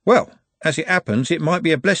 "Well, as it happens, it might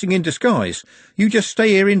be a blessing in disguise. You just stay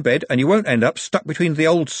here in bed and you won't end up stuck between the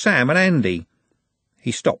old Sam and Andy."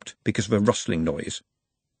 He stopped because of a rustling noise.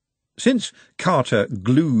 Since Carter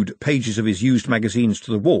glued pages of his used magazines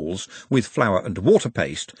to the walls with flour and water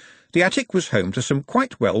paste, the attic was home to some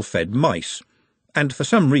quite well-fed mice, and for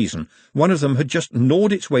some reason one of them had just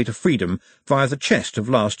gnawed its way to freedom via the chest of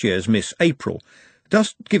last year's Miss April,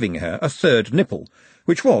 thus giving her a third nipple,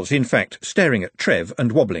 which was, in fact, staring at Trev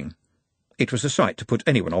and wobbling. It was a sight to put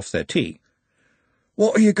anyone off their tea.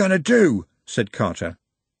 "What are you going to do?" said Carter.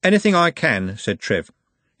 "Anything I can," said Trev.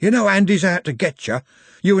 "You know Andy's out to get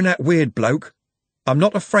you and that weird bloke." "I'm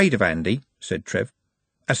not afraid of Andy," said Trev.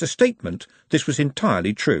 As a statement, this was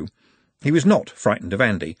entirely true. He was not frightened of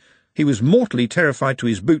Andy. He was mortally terrified to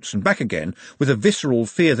his boots and back again, with a visceral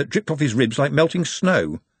fear that dripped off his ribs like melting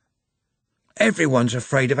snow. "Everyone's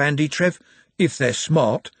afraid of Andy, Trev, if they're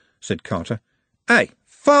smart," said Carter. "Hey,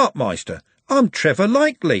 Fartmeister, I'm Trevor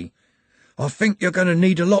Likely." "I think you're going to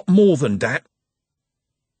need a lot more than that,"